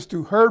wilderness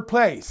to her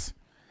place.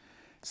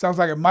 Sounds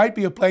like it might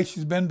be a place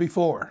she's been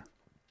before.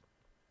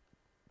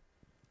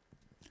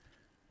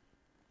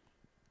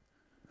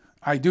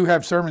 I do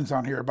have sermons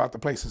on here about the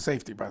place of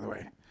safety, by the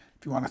way,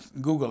 if you want to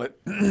Google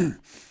it.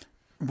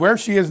 Where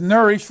she is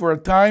nourished for a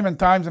time and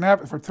times and a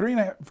half, for three and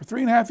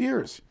a half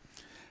years,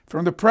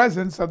 from the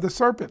presence of the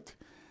serpent.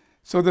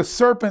 So the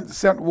serpent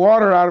sent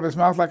water out of his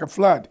mouth like a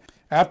flood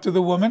after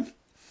the woman,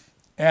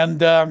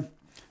 and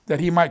that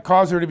he might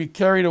cause her to be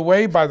carried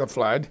away by the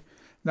flood.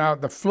 Now,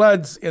 the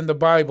floods in the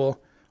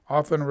Bible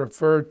often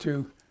refer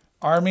to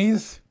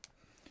armies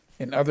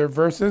in other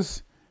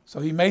verses.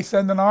 So he may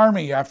send an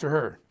army after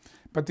her.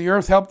 But the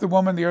earth helped the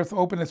woman. The earth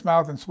opened its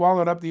mouth and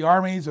swallowed up the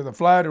armies or the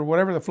flood or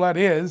whatever the flood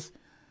is.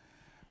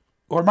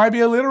 Or it might be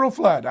a literal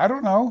flood. I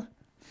don't know.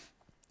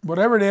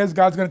 Whatever it is,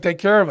 God's going to take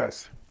care of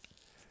us,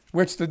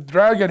 which the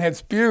dragon had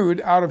spewed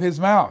out of his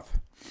mouth.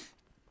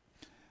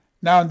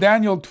 Now in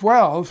Daniel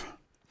 12,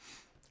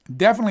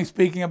 definitely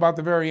speaking about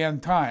the very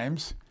end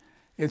times,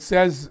 it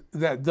says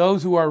that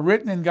those who are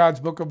written in God's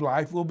book of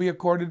life will be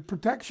accorded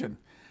protection.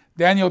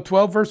 Daniel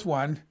 12, verse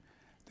 1.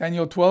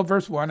 Daniel 12,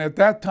 verse 1. At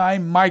that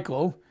time,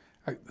 Michael,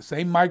 the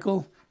same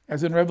Michael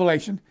as in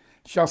Revelation,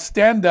 shall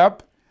stand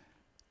up,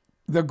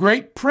 the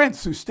great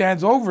prince who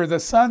stands over the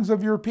sons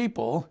of your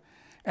people,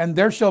 and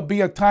there shall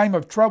be a time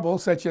of trouble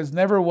such as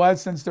never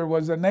was since there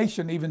was a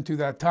nation even to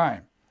that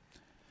time.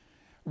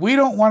 We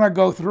don't want to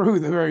go through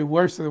the very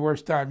worst of the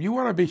worst time. You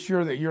want to be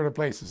sure that you're in a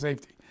place of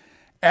safety.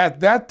 At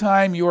that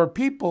time your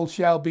people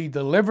shall be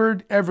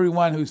delivered,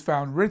 everyone who's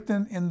found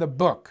written in the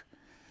book.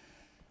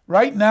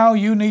 Right now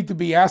you need to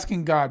be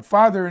asking God,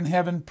 Father in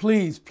heaven,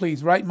 please,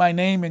 please write my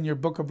name in your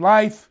book of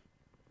life.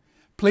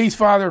 Please,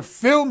 Father,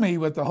 fill me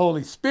with the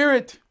Holy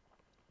Spirit.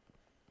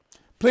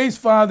 Please,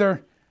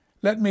 Father,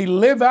 let me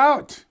live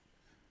out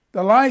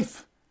the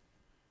life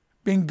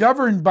being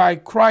governed by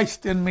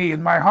Christ in me,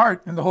 in my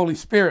heart, in the Holy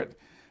Spirit.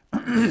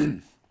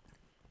 And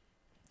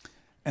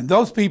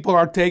those people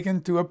are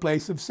taken to a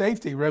place of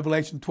safety.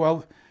 Revelation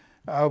 12,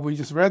 we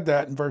just read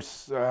that in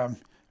verse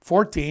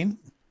 14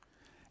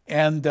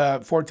 and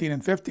 14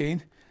 and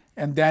 15,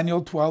 and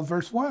Daniel 12,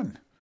 verse 1.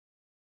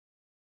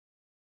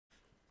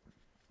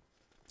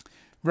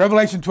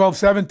 Revelation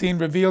 12:17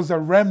 reveals a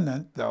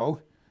remnant,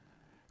 though,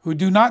 who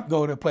do not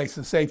go to a place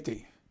of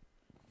safety.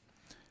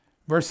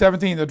 Verse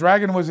 17, the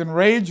dragon was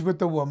enraged with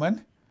the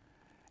woman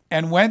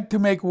and went to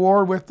make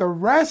war with the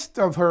rest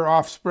of her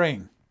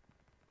offspring,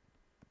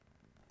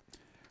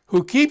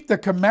 who keep the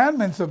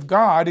commandments of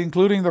God,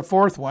 including the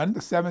fourth one,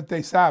 the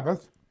seventh-day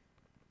Sabbath,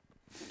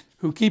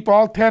 who keep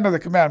all 10 of the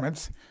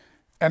commandments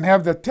and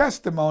have the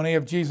testimony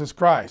of Jesus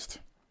Christ.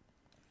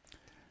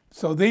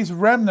 So these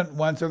remnant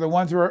ones are the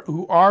ones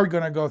who are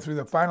going to go through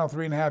the final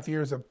 3.5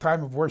 years of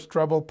time of worst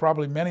trouble.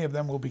 Probably many of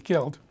them will be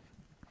killed,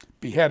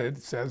 beheaded,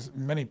 it says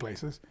in many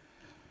places.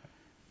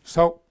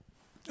 So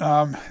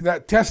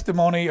that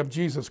testimony of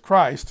Jesus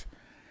Christ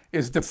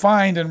is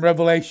defined in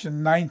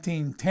Revelation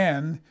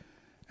 19:10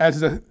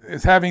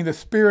 as having the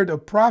spirit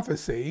of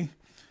prophecy,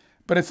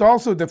 but it's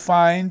also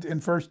defined in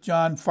 1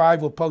 John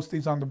 5, we'll post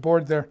these on the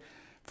board there,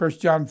 1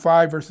 John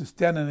 5 verses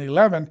 10 and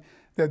 11,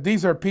 that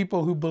these are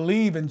people who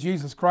believe in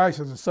Jesus Christ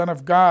as the Son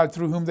of God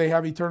through whom they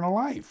have eternal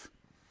life.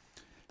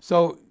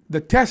 So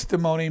the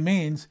testimony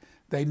means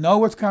they know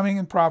what's coming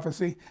in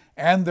prophecy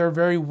and they're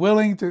very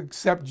willing to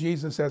accept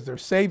Jesus as their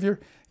Savior.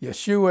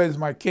 Yeshua is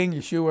my King.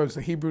 Yeshua is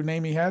the Hebrew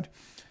name he had.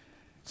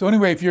 So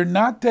anyway, if you're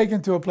not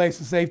taken to a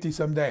place of safety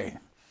someday,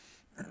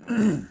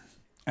 and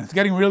it's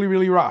getting really,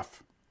 really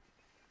rough,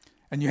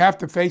 and you have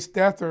to face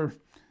death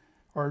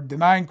or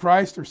denying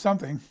Christ or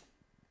something,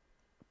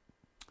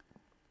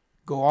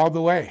 go all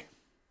the way.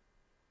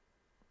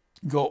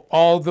 Go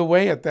all the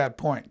way at that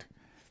point.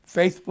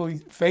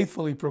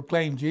 Faithfully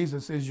proclaim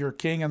Jesus is your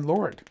King and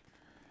Lord.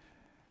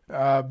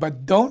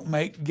 But don't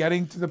make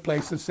getting to the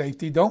place of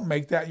safety, don't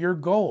make that your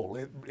goal.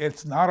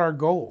 It's not our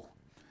goal.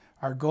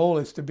 Our goal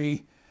is to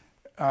be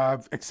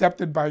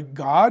accepted by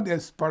God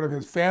as part of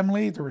his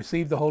family, to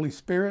receive the Holy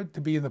Spirit,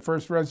 to be in the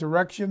first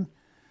resurrection.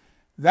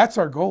 That's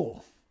our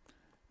goal,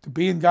 to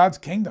be in God's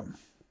kingdom,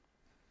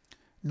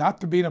 not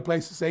to be in a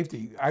place of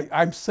safety.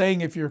 I'm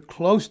saying if you're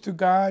close to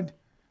God,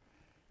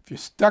 if you're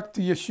stuck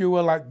to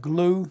Yeshua like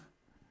glue,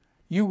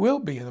 you will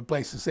be in a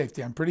place of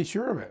safety. I'm pretty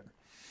sure of it.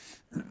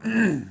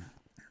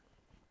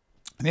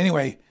 And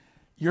anyway,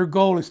 your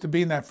goal is to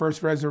be in that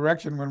first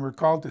resurrection when we're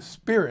called to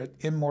spirit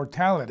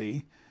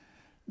immortality.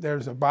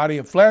 There's a body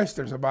of flesh,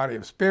 there's a body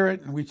of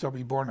spirit, and we shall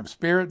be born of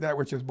spirit. That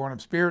which is born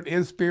of spirit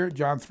is spirit.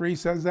 John 3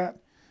 says that.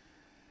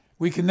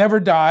 We can never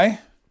die.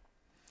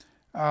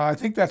 I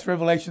think that's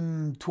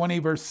Revelation 20,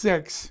 verse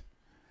 6,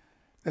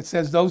 that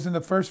says those in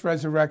the first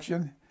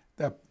resurrection,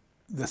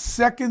 the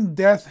second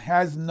death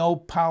has no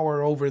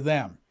power over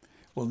them.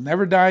 Will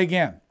never die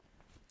again.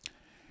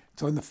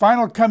 So in the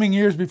final coming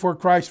years before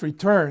Christ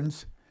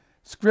returns,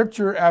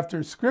 scripture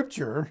after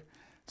scripture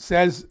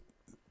says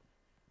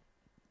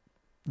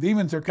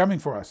demons are coming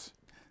for us.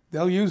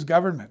 They'll use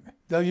government.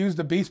 They'll use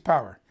the beast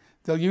power.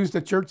 They'll use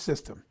the church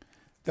system.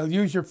 They'll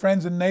use your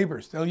friends and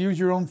neighbors. They'll use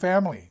your own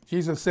family.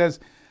 Jesus says,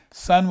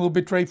 son will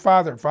betray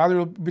father. Father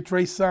will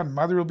betray son.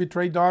 Mother will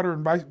betray daughter,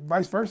 and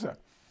vice versa.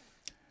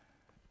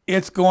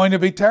 It's going to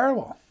be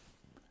terrible.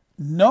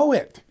 Know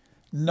it.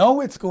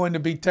 Know it's going to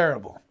be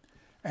terrible.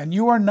 And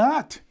you are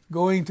not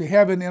going to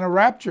heaven in a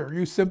rapture.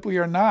 You simply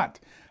are not.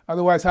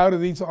 Otherwise, how do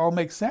these all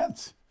make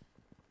sense?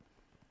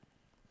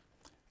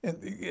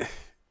 And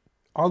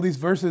all these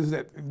verses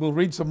that we'll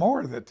read some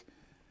more, that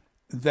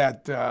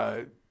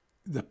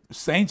the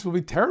saints will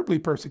be terribly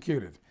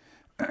persecuted.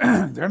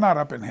 They're not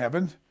up in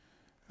heaven.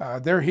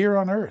 They're here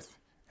on earth,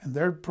 and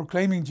they're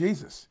proclaiming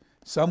Jesus.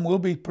 Some will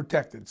be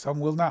protected, some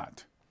will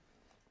not.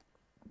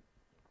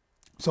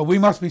 So we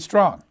must be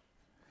strong.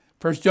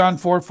 1 John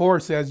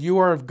 4:4 says, you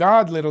are of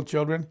God, little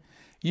children.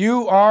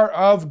 You are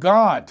of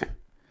God,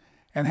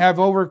 and have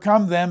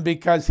overcome them,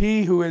 because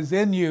he who is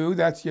in you,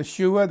 that's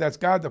Yeshua, that's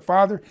God the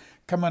Father,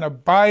 come and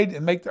abide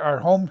and make our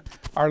home,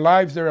 our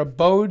lives their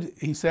abode,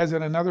 he says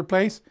in another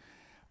place,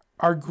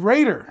 are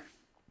greater.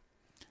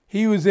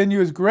 He who is in you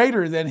is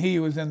greater than he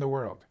who is in the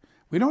world.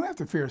 We don't have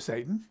to fear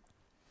Satan.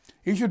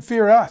 He should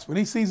fear us. When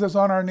he sees us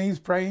on our knees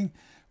praying,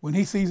 when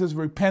he sees us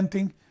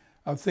repenting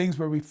of things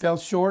where we fell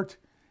short,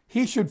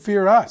 he should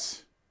fear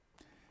us.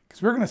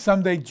 Because we're going to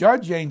someday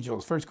judge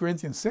angels, 1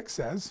 Corinthians 6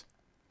 says.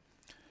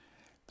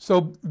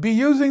 So be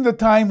using the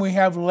time we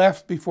have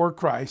left before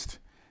Christ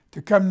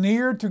to come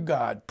near to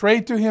God.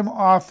 Pray to him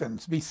often.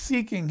 Be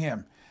seeking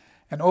him.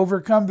 And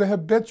overcome the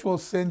habitual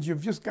sins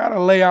you've just got to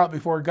lay out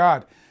before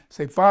God.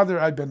 Say, Father,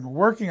 I've been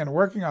working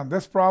on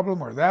this problem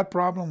or that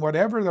problem,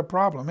 whatever the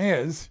problem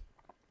is.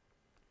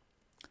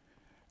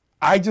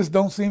 I just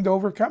don't seem to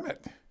overcome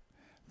it.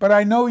 But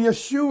I know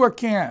Yeshua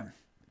can.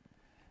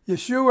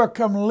 Yeshua,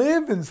 come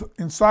live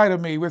inside of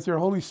me with your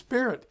Holy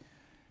Spirit.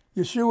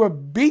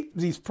 Yeshua, beat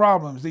these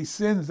problems, these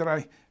sins that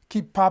I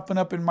keep popping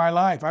up in my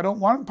life. I don't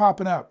want them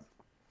popping up.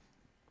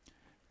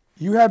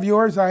 You have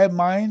yours, I have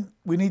mine.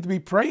 We need to be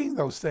praying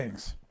those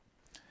things.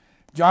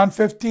 John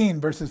 15,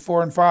 verses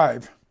 4 and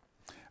 5.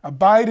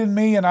 Abide in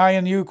me and I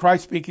in you,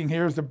 Christ speaking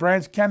here, as the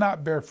branch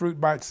cannot bear fruit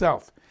by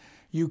itself.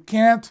 You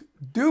can't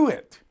do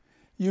it.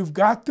 You've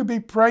got to be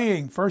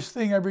praying first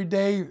thing every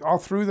day, all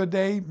through the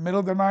day,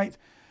 middle of the night.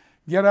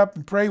 Get up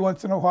and pray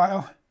once in a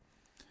while.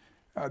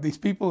 These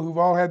people who've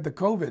all had the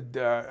COVID,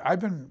 I've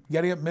been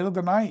getting up middle of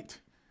the night.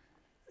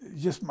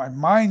 Just my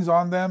mind's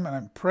on them and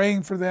I'm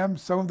praying for them.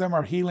 Some of them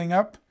are healing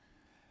up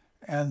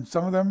and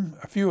some of them,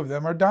 a few of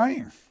them are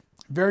dying.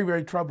 Very,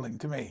 very troubling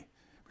to me.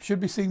 We should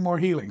be seeing more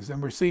healings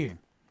than we're seeing.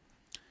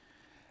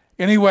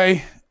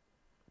 Anyway,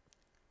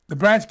 the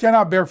branch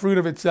cannot bear fruit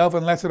of itself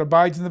unless it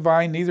abides in the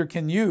vine. Neither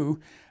can you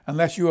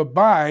unless you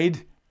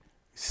abide.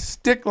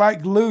 Stick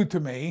like glue to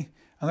me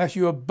unless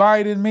you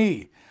abide in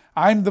me.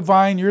 I'm the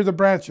vine, you're the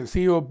branches.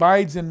 He who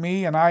abides in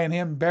me and I in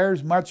him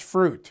bears much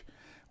fruit.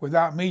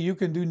 Without me, you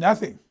can do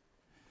nothing.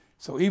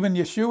 So even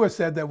Yeshua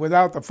said that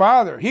without the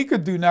Father, he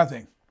could do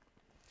nothing.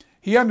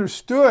 He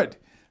understood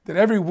that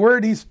every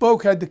word he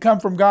spoke had to come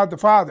from God the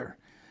Father.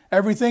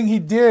 Everything he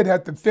did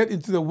had to fit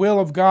into the will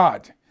of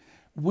God.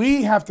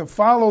 We have to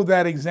follow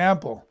that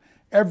example.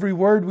 Every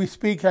word we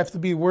speak has to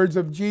be words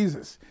of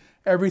Jesus.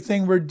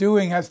 Everything we're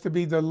doing has to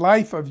be the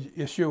life of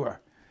Yeshua.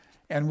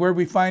 And where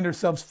we find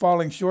ourselves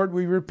falling short,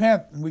 we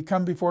repent and we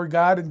come before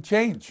God and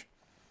change.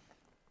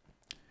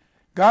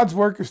 God's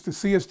work is to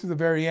see us to the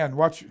very end.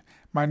 Watch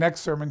my next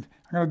sermon.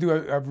 I'm going to do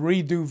a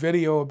redo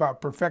video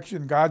about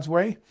perfection God's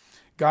way.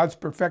 God's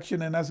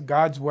perfection in us,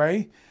 God's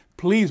way.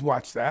 Please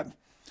watch that.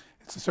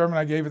 It's a sermon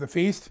I gave at the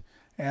feast,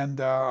 and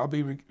I'll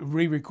be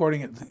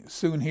re-recording it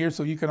soon here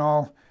so you can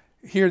all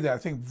hear that. I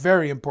think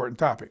very important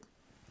topic.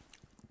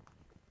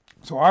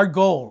 So our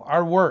goal,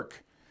 our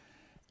work,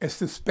 is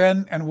to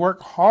spend and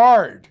work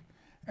hard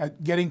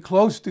at getting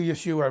close to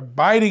Yeshua,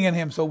 abiding in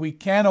him so we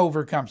can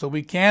overcome, so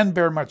we can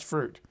bear much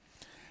fruit.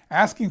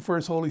 asking for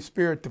his Holy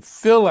Spirit to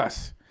fill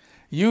us,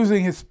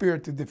 using his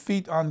Spirit to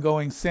defeat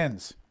ongoing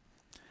sins.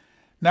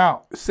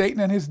 Now, Satan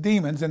and his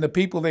demons and the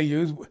people they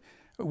use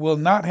will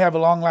not have a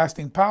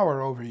long-lasting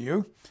power over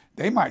you.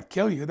 They might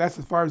kill you. That's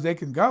as far as they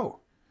can go.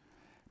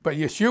 But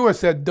Yeshua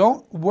said,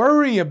 don't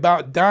worry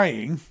about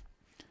dying.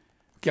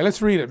 Okay,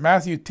 let's read it.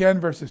 Matthew 10,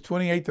 verses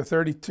 28 to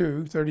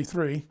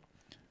 33.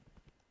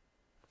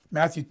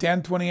 Matthew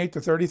 10, 28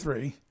 to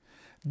 33.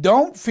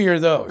 Don't fear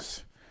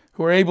those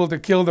who are able to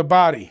kill the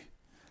body,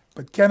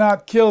 but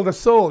cannot kill the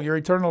soul, your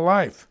eternal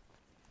life.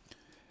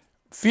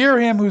 Fear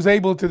him who's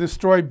able to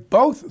destroy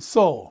both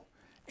soul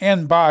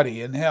and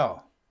body in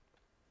hell.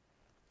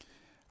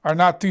 Are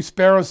not 2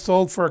 sparrows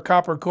sold for a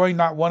copper coin?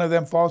 Not one of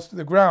them falls to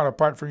the ground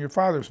apart from your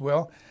Father's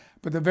will.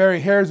 But the very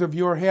hairs of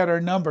your head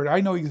are numbered.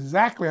 I know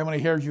exactly how many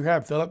hairs you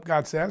have, Philip,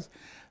 God says.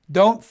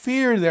 Don't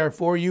fear,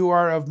 therefore, you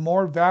are of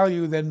more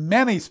value than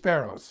many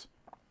sparrows.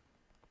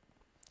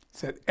 He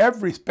said,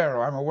 every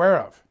sparrow I'm aware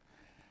of.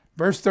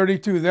 Verse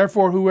 32,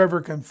 therefore whoever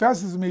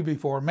confesses me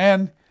before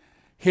men,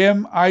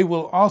 him I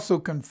will also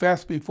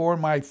confess before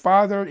my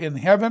Father in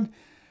heaven.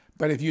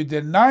 But if you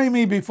deny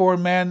me before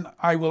men,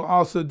 I will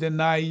also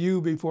deny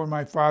you before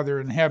my Father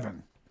in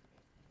heaven.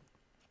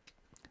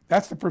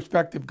 That's the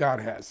perspective God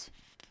has.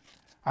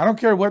 I don't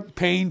care what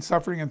pain,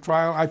 suffering, and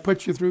trial I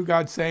put you through,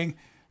 God's saying,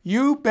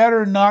 you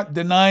better not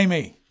deny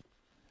me.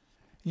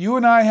 You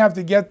and I have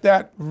to get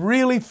that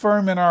really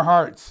firm in our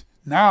hearts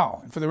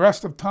now and for the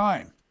rest of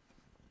time.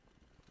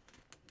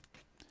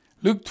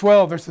 Luke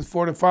 12, verses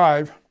 4 to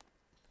 5.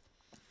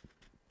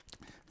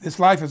 This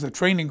life is a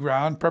training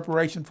ground,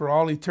 preparation for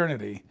all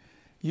eternity.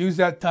 Use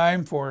that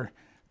time for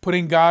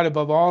putting God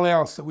above all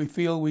else that we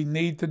feel we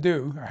need to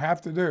do or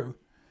have to do.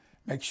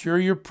 Make sure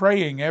you're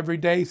praying every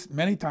day,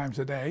 many times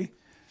a day.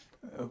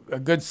 A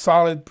good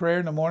solid prayer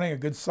in the morning, a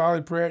good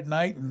solid prayer at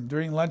night and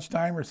during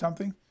lunchtime or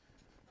something.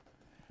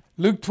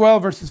 Luke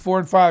 12, verses 4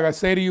 and 5. I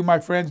say to you, my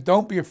friends,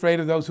 don't be afraid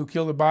of those who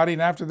kill the body,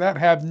 and after that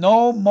have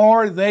no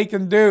more they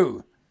can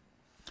do.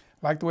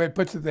 Like the way it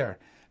puts it there.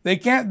 They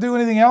can't do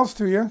anything else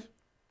to you.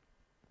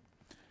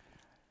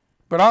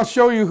 But I'll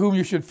show you whom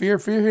you should fear.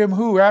 Fear him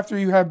who, after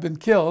you have been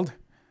killed,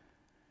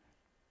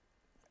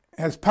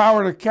 has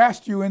power to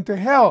cast you into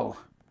hell.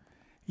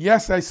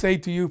 Yes, I say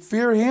to you,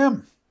 fear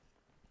him.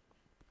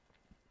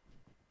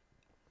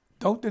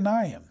 Don't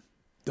deny him.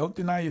 Don't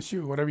deny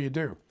Yeshua, whatever you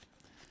do.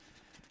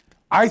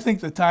 I think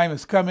the time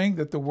is coming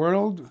that the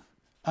world,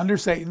 under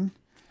Satan,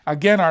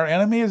 again, our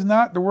enemy is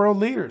not the world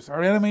leaders.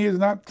 Our enemy is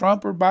not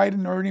Trump or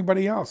Biden or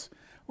anybody else,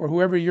 or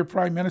whoever your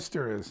prime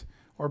minister is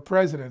or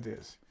president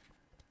is.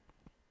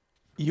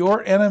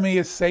 Your enemy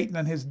is Satan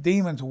and his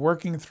demons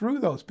working through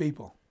those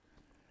people.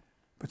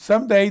 But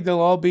someday we'll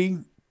all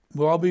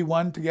be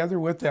one together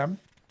with them.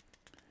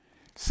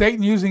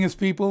 Satan, using his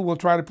people, will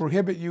try to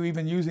prohibit you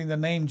even using the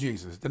name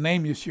Jesus, the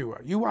name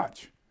Yeshua. You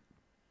watch.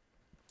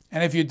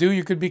 And if you do,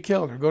 you could be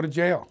killed or go to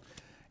jail.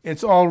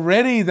 It's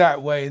already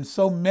that way in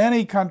so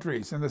many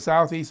countries in the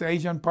Southeast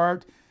Asian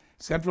part,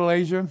 Central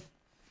Asia,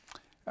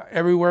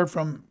 everywhere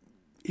from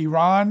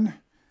Iran,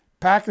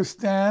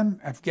 Pakistan,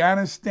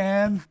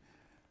 Afghanistan,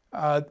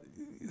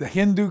 the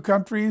Hindu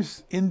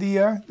countries,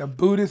 India, the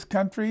Buddhist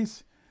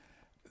countries.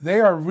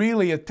 They are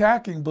really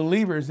attacking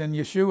believers in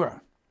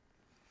Yeshua.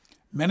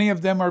 Many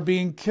of them are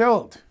being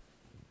killed.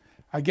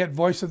 I get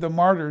Voice of the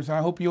Martyrs, and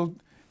I hope you'll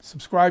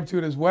subscribe to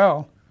it as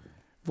well.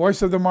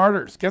 Voice of the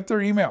Martyrs, get their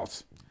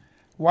emails.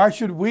 Why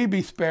should we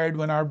be spared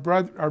when our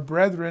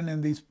brethren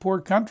in these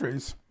poor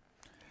countries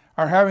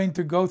are having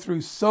to go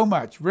through so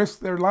much, risk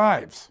their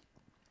lives?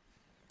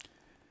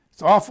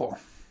 It's awful.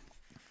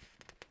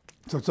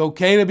 So it's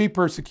okay to be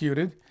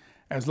persecuted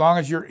as long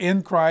as you're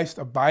in Christ,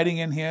 abiding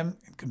in him,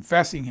 and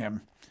confessing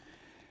him.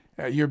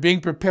 You're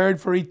being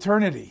prepared for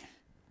eternity.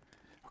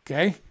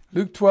 Okay?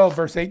 Luke 12,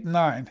 verse 8 and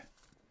 9.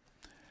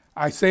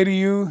 I say to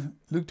you,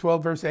 Luke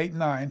 12, verse 8 and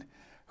 9,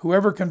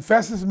 whoever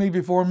confesses me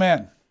before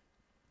men,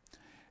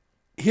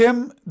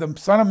 him, the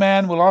Son of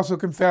Man, will also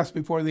confess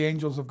before the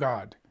angels of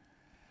God.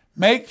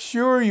 Make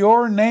sure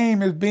your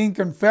name is being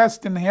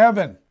confessed in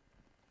heaven.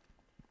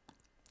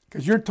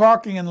 Because you're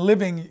talking and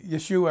living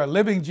Yeshua,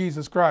 living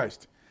Jesus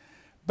Christ.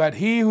 But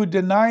he who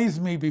denies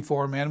me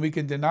before men, we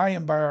can deny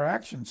him by our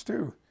actions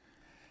too,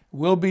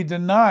 will be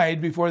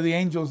denied before the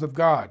angels of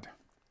God.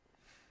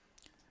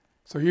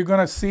 So you're going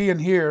to see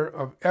and hear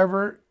of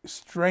ever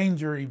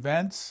stranger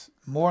events,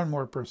 more and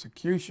more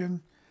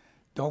persecution.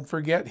 Don't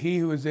forget, he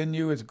who is in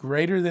you is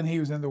greater than he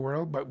who is in the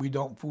world, but we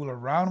don't fool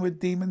around with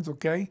demons,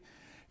 okay?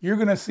 You're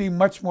going to see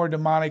much more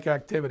demonic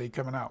activity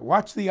coming out.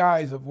 Watch the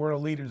eyes of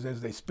world leaders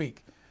as they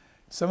speak.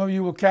 Some of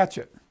you will catch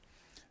it,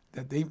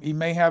 that he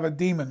may have a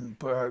demon,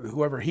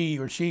 whoever he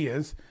or she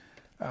is,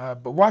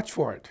 but watch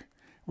for it.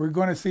 We're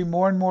going to see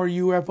more and more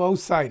UFO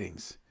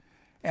sightings.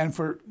 And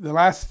for the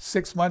last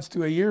 6 months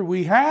to a year,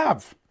 we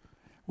have.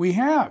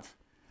 A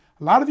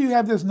lot of you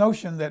have this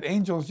notion that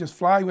angels just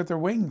fly with their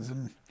wings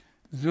and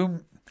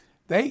zoom.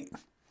 They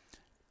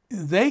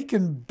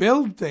can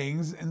build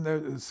things, and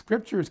the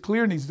scripture is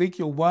clear in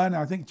Ezekiel 1,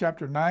 I think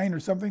chapter 9 or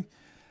something.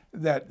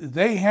 that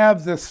they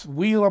have this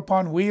wheel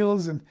upon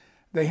wheels, and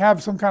they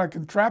have some kind of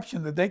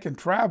contraption that they can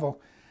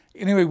travel.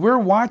 Anyway, we're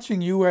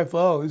watching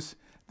UFOs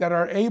that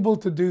are able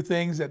to do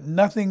things that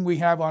nothing we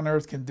have on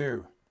earth can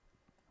do.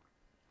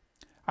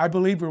 I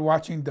believe we're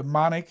watching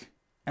demonic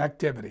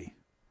activity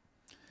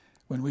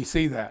when we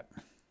see that.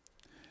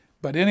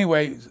 But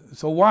anyway,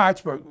 so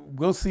watch, but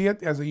we'll see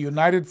it as a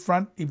united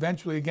front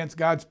eventually against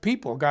God's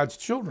people, God's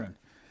children.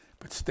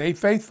 But stay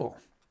faithful.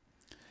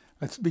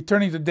 Let's be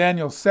turning to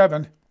Daniel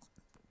 7.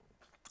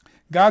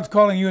 God's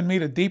calling you and me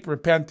to deep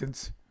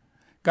repentance.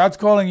 God's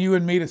calling you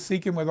and me to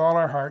seek Him with all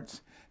our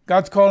hearts.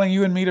 God's calling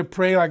you and me to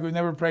pray like we've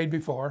never prayed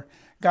before.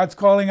 God's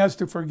calling us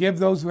to forgive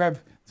those who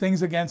have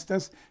things against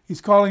us.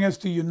 He's calling us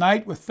to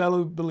unite with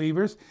fellow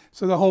believers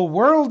so the whole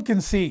world can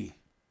see.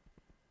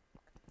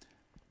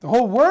 The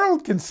whole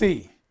world can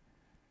see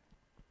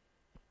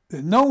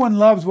that no one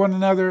loves one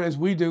another as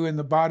we do in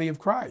the body of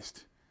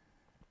Christ.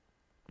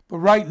 But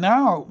right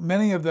now,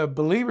 many of the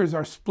believers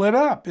are split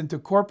up into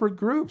corporate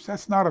groups.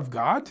 That's not of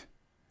God.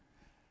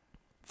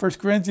 1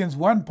 Corinthians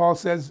 1, Paul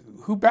says,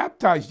 who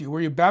baptized you?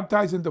 Were you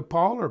baptized into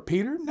Paul or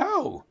Peter?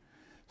 No.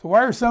 So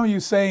why are some of you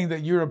saying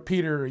that you're of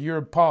Peter or you're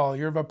of Paul,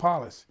 you're of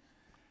Apollos?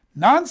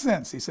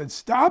 Nonsense. He said,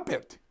 stop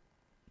it.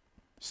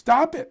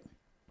 Stop it.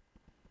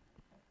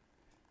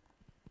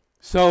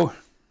 So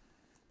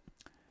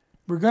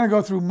we're going to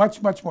go through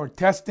much, much more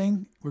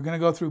testing. We're going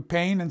to go through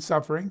pain and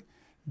suffering,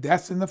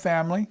 deaths in the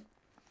family.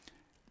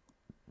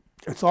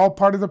 It's all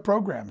part of the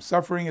program.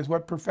 Suffering is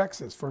what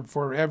perfects us for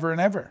forever and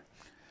ever.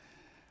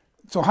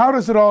 So how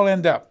does it all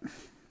end up?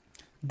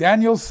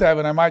 Daniel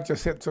 7, I might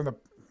just hit some of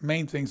the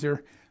main things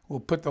here.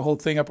 We'll put the whole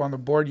thing up on the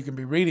board. You can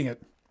be reading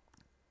it.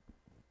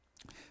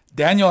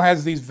 Daniel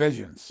has these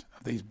visions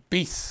of these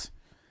beasts.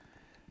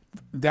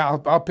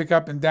 I'll pick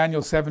up in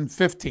Daniel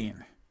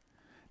 7:15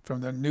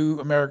 from the New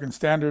American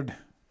Standard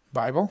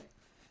Bible.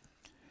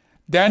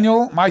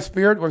 Daniel, my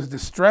spirit was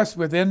distressed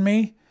within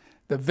me.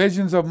 The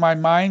visions of my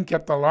mind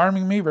kept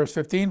alarming me. Verse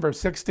 15, verse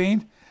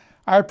 16.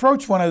 I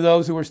approached one of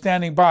those who were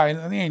standing by,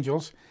 the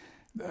angels,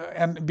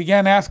 and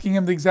began asking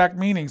him the exact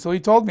meaning. So he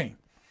told me.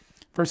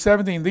 Verse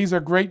 17, these are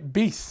great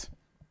beasts.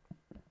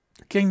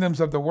 The kingdoms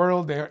of the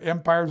world, their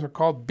empires are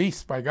called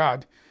beasts by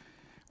God,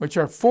 which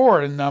are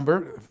 4 in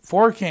number,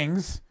 4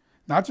 kings,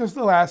 not just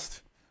the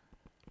last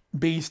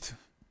beast,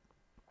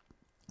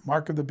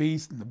 mark of the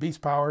beast and the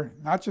beast power,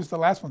 not just the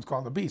last one's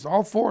called the beast,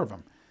 all 4 of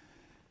them,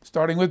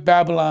 starting with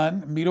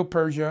Babylon,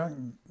 Medo-Persia,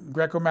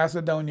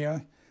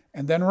 Greco-Macedonia,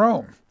 and then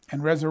Rome,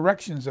 and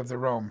resurrections of the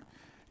Rome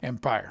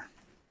Empire.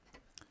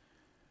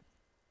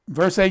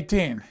 Verse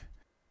 18,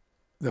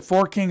 the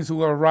 4 kings who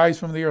will arise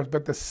from the earth,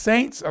 but the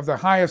saints of the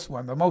highest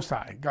one, the Most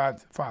High, God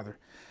the Father,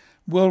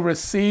 will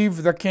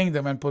receive the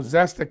kingdom and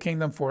possess the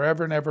kingdom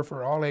forever and ever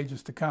for all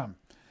ages to come.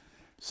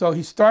 So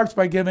he starts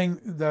by giving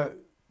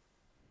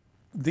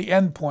the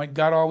end point.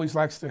 God always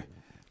likes to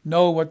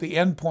know what the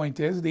end point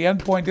is. The end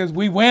point is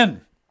we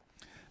win.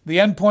 The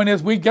end point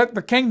is we get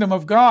the kingdom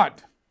of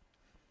God.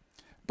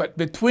 But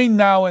between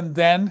now and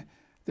then,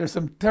 there's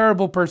some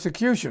terrible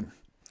persecution.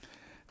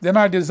 Then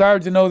I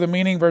desired to know the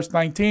meaning, verse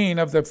 19,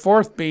 of the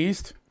 4th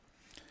beast.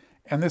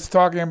 And this is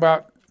talking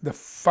about the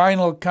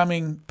final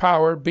coming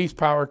power, beast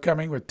power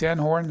coming with 10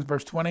 horns,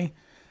 verse 20.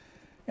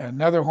 And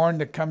another horn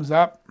that comes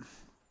up,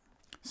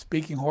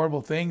 speaking horrible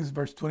things,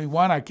 verse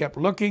 21. I kept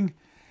looking,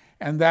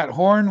 and that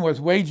horn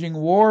was waging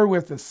war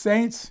with the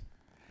saints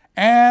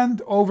and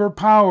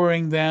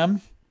overpowering them.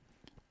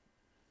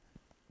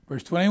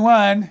 Verse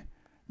 21,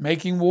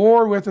 making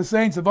war with the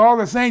saints. If all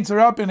the saints are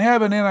up in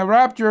heaven in a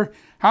rapture,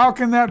 how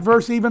can that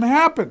verse even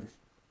happen?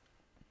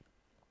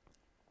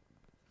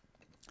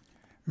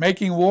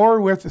 Making war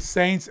with the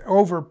saints,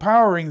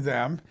 overpowering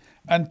them,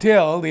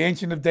 until the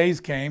Ancient of Days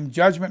came,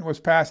 judgment was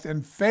passed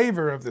in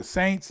favor of the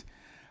saints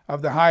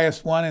of the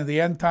highest one, and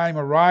the end time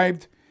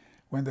arrived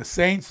when the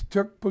saints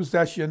took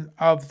possession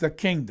of the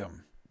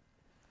kingdom.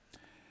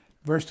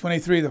 Verse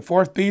 23, the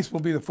 4th beast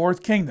will be the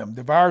 4th kingdom,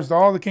 devours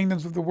all the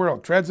kingdoms of the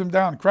world, treads them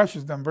down,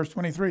 crushes them. Verse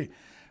 23.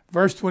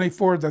 Verse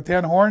 24, the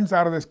 10 horns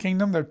out of this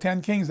kingdom, there are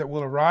 10 kings that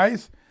will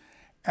arise,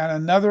 and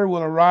another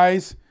will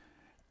arise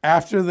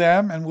after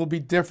them and will be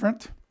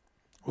different,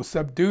 will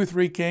subdue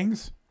 3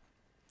 kings.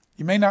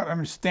 You may not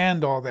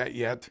understand all that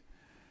yet,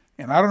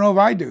 and I don't know if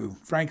I do,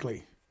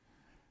 frankly.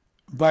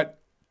 But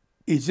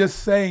he's just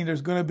saying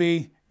there's going to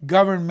be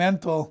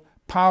governmental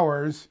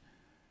powers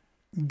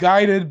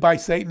guided by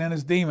Satan and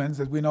his demons,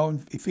 as we know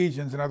in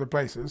Ephesians and other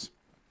places.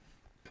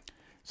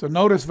 So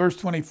notice verse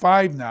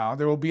 25 now.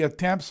 There will be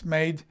attempts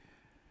made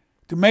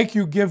to make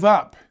you give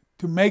up,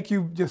 to make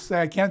you just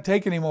say, I can't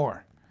take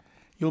anymore.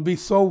 You'll be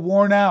so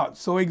worn out,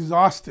 so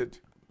exhausted.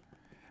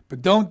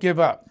 But don't give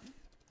up.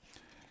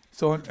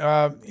 So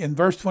in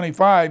verse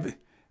 25,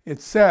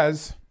 it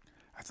says,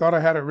 I thought I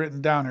had it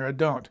written down here. I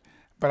don't.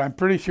 But I'm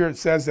pretty sure it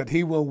says that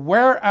he will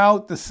wear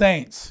out the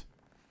saints.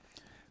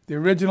 The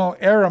original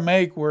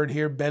Aramaic word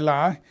here,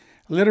 bela,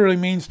 literally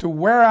means to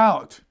wear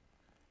out,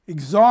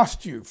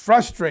 exhaust you,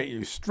 frustrate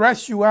you,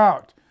 stress you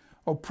out,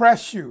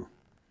 oppress you.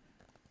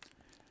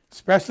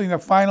 especially in the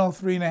final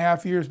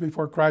 3.5 years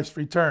before Christ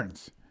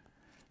returns.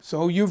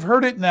 So you've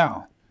heard it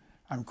now.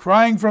 I'm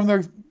crying from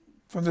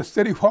the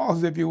city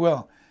walls, if you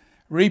will.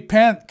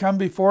 Repent, come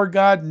before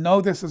God,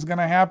 know this is going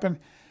to happen.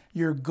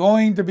 You're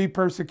going to be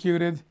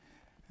persecuted.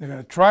 They're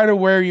going to try to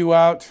wear you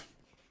out.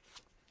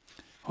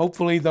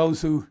 Hopefully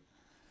those who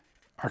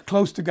are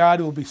close to God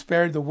will be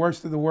spared the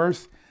worst of the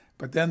worst.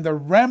 But then the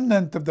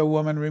remnant of the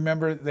woman,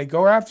 remember, they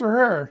go after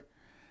her,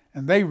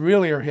 and they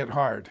really are hit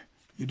hard.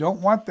 You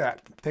don't want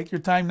that. Take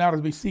your time now to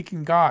be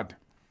seeking God.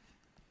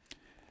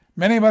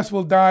 Many of us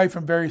will die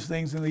from various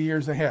things in the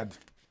years ahead.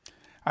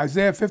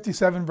 Isaiah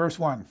 57, verse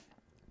 1.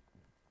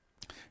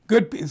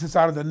 This is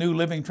out of the New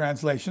Living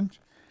Translation.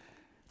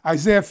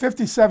 Isaiah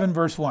 57,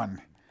 verse 1.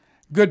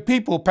 Good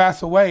people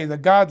pass away. The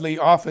godly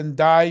often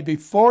die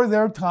before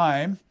their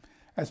time,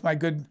 as my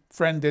good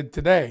friend did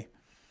today.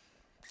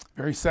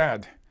 Very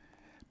sad.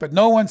 But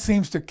no one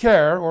seems to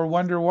care or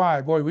wonder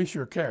why. Boy, we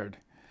sure cared.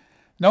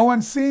 No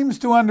one seems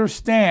to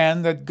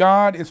understand that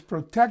God is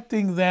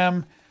protecting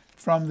them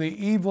from the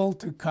evil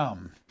to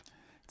come.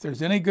 If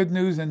there's any good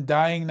news in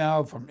dying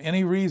now from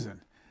any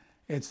reason,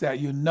 it's that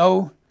you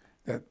know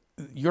that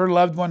your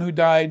loved one who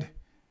died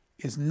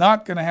is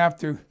not going to have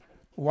to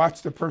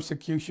watch the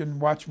persecution,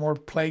 watch more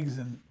plagues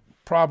and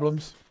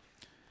problems.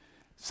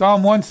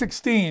 Psalm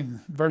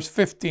 116, verse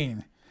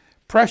 15.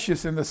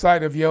 Precious in the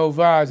sight of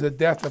Jehovah is the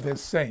death of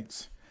his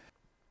saints.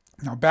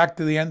 Now back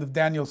to the end of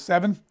Daniel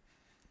 7.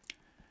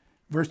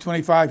 Verse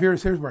 25,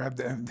 here's where I have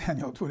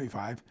Daniel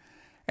 25.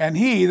 And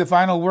he, the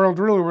final world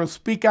ruler, will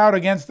speak out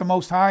against the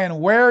Most High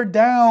and wear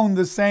down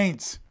the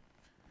saints.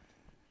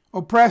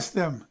 Oppress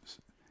them.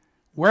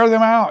 Wear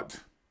them out.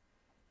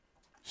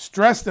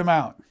 Stress them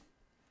out.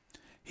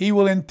 He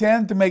will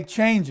intend to make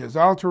changes,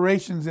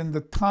 alterations in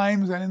the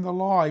times and in the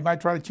law. He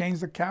might try to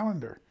change the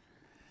calendar.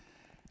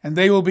 And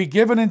they will be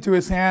given into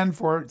his hand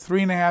for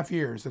 3.5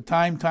 years, a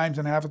time, times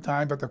and half a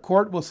time, but the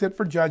court will sit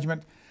for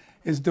judgment.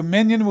 His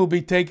dominion will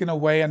be taken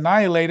away,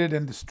 annihilated,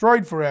 and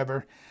destroyed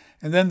forever.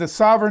 And then the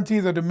sovereignty,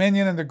 the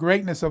dominion, and the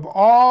greatness of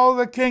all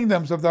the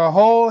kingdoms of the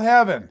whole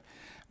heaven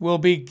will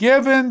be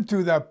given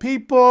to the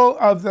people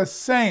of the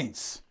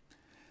saints.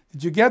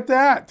 Did you get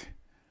that?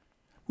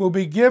 Will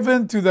be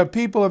given to the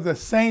people of the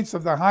saints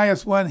of the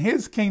highest one.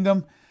 His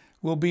kingdom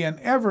will be an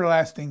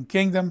everlasting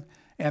kingdom,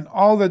 and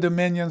all the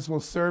dominions will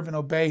serve and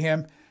obey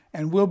him,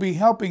 and will be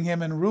helping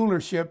him in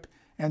rulership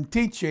and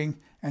teaching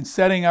and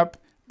setting up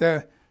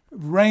the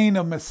reign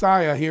of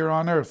Messiah here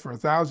on earth for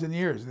 1,000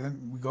 years.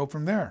 Then we go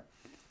from there.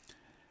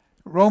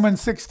 Romans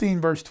 16,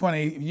 verse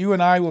 20, you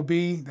and I will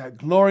be that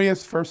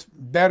glorious first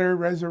better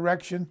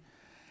resurrection.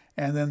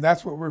 And then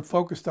that's what we're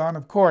focused on,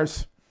 of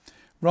course.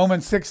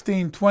 Romans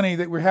 16, 20,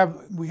 that we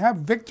have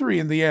victory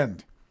in the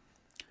end.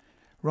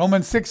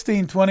 Romans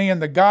 16, 20,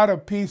 and the God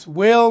of peace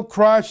will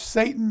crush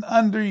Satan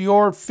under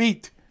your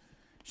feet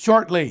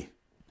shortly.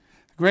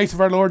 The grace of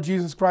our Lord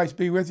Jesus Christ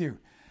be with you.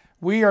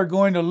 We are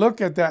going to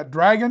look at that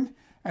dragon,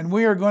 and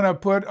we are going to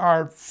put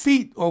our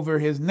feet over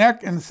his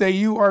neck and say,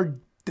 you are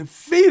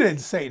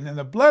defeated, Satan, in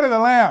the blood of the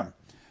Lamb.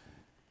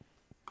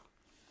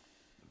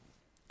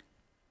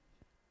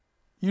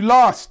 You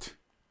lost.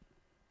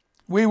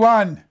 We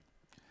won.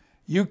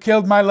 You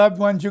killed my loved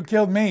ones. You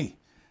killed me.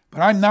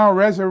 But I'm now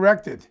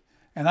resurrected.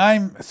 And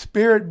I'm a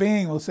spirit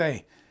being, will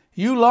say,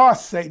 you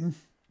lost, Satan.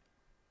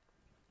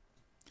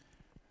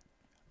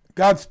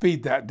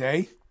 Godspeed that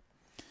day.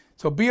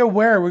 So be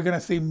aware we're going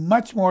to see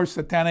much more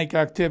satanic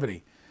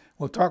activity.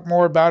 We'll talk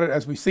more about it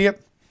as we see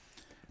it.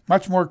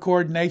 Much more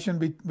coordination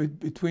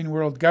between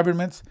world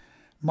governments.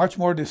 Much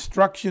more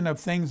destruction of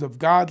things of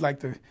God, like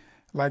the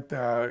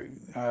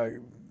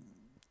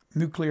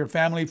nuclear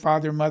family,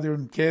 father, mother,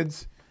 and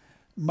kids.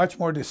 Much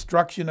more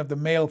destruction of the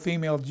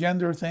male-female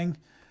gender thing.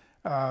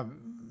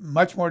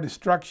 Much more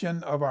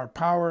destruction of our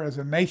power as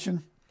a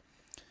nation.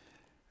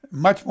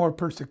 Much more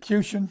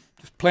persecution,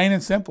 just plain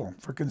and simple,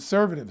 for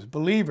conservatives,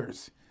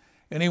 believers,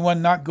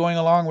 anyone not going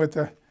along with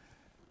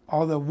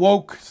all the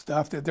woke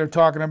stuff that they're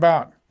talking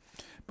about.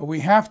 But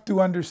we have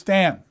to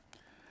understand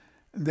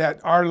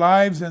that our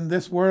lives in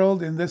this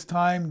world, in this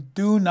time,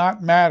 do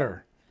not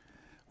matter.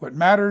 What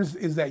matters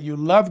is that you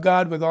love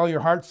God with all your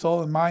heart,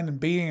 soul, and mind, and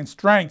being, and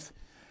strength,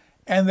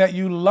 and that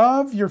you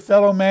love your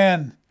fellow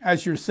man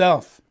as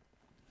yourself.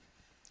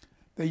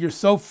 That you're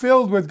so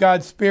filled with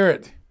God's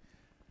Spirit.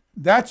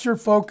 That's your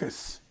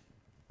focus.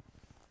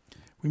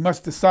 We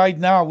must decide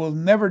now we'll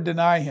never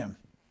deny him.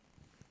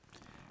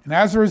 And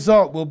as a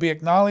result, we'll be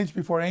acknowledged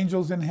before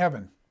angels in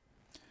heaven.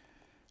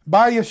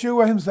 By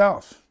Yeshua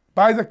himself,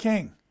 by the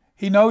King.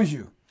 He knows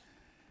you.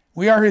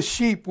 We are his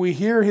sheep. We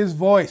hear his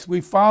voice. We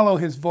follow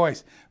his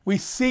voice. We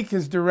seek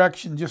his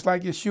direction, just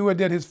like Yeshua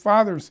did his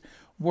Father's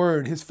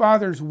word, his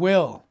Father's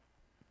will.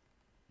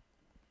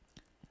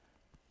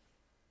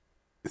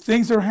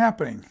 Things are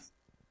happening.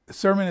 The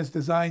sermon is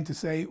designed to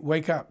say,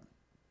 wake up.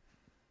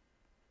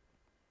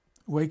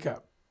 Wake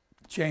up.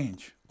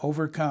 Change.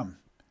 Overcome.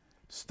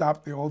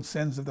 Stop the old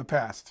sins of the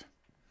past.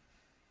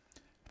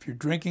 If you're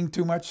drinking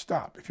too much,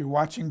 stop. If you're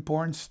watching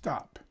porn,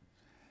 stop.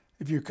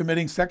 If you're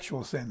committing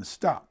sexual sins,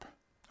 stop.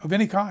 Of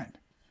any kind.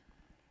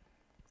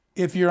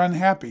 If you're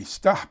unhappy,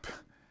 stop.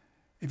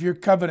 If you're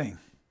coveting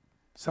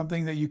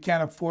something that you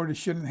can't afford or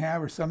shouldn't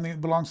have, or something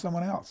that belongs to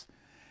someone else.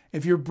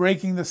 If you're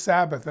breaking the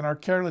Sabbath and are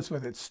careless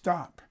with it,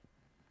 stop.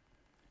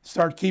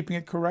 Start keeping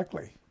it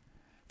correctly.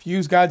 If you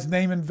use God's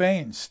name in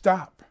vain,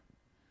 stop.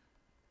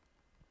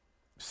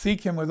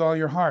 Seek him with all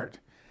your heart.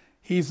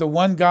 He's the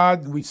one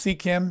God. We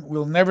seek him.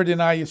 We'll never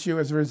deny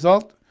Yeshua. As a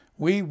result,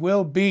 we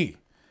will be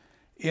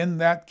in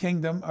that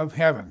kingdom of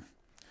heaven.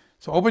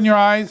 So open your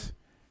eyes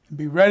and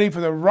be ready for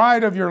the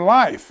ride of your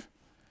life.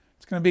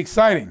 It's going to be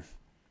exciting.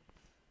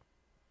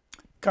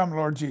 Come,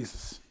 Lord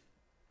Jesus.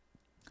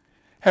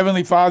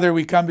 Heavenly Father,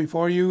 we come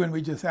before you and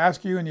we just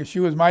ask you in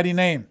Yeshua's mighty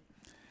name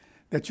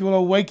that you will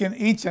awaken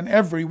each and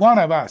every one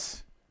of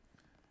us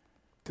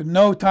to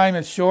know time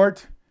is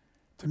short,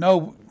 to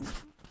know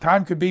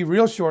time could be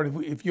real short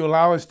if you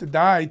allow us to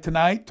die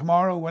tonight,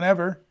 tomorrow,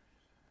 whenever.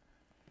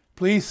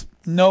 Please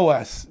know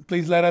us.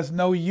 Please let us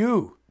know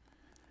you.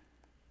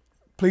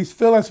 Please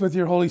fill us with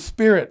your Holy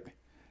Spirit.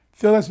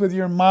 Fill us with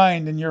your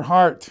mind and your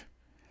heart.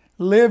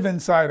 Live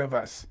inside of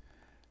us.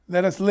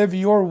 Let us live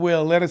your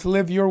will. Let us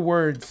live your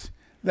words.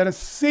 Let us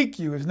seek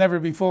you as never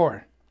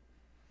before.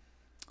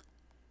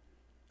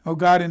 Oh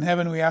God in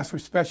heaven, we ask for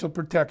special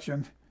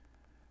protection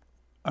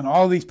on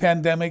all these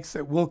pandemics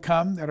that will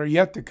come, that are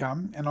yet to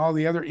come, and all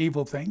the other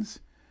evil things.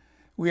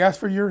 We ask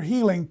for your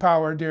healing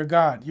power, dear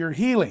God, your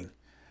healing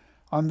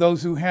on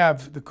those who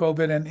have the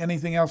COVID and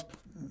anything else,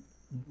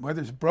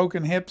 whether it's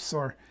broken hips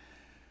or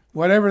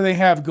whatever they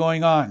have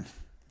going on,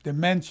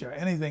 dementia,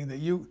 anything that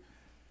you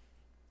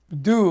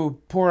do,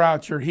 pour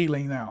out your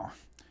healing now.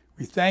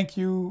 We thank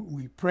you,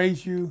 we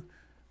praise you,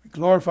 we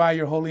glorify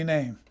your holy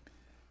name.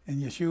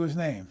 In Yeshua's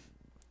name,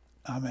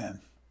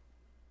 amen.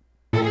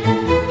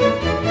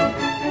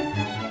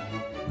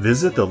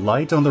 Visit the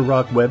Light on the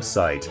Rock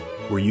website,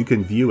 where you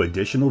can view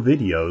additional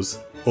videos,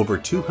 over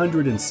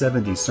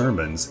 270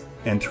 sermons,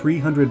 and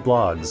 300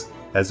 blogs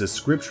as a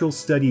scriptural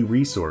study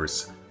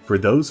resource for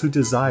those who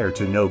desire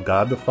to know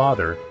God the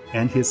Father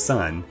and His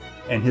Son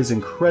and His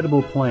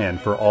incredible plan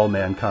for all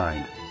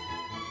mankind.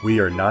 We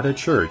are not a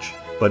church,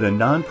 but a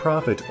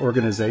non-profit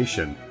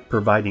organization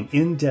providing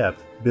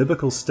in-depth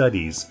biblical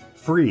studies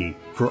free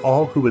for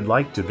all who would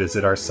like to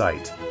visit our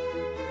site.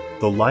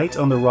 The Light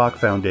on the Rock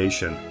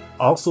Foundation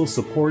also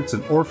supports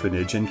an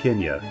orphanage in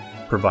Kenya,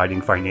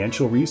 providing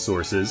financial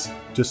resources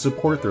to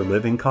support their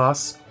living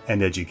costs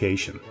and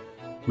education.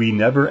 We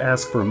never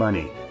ask for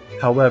money.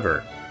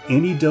 However,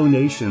 any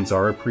donations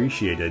are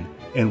appreciated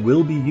and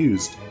will be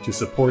used to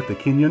support the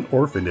Kenyan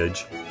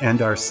orphanage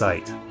and our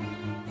site.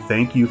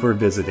 Thank you for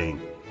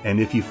visiting, and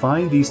if you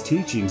find these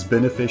teachings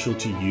beneficial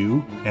to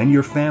you and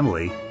your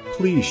family,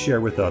 please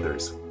share with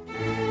others.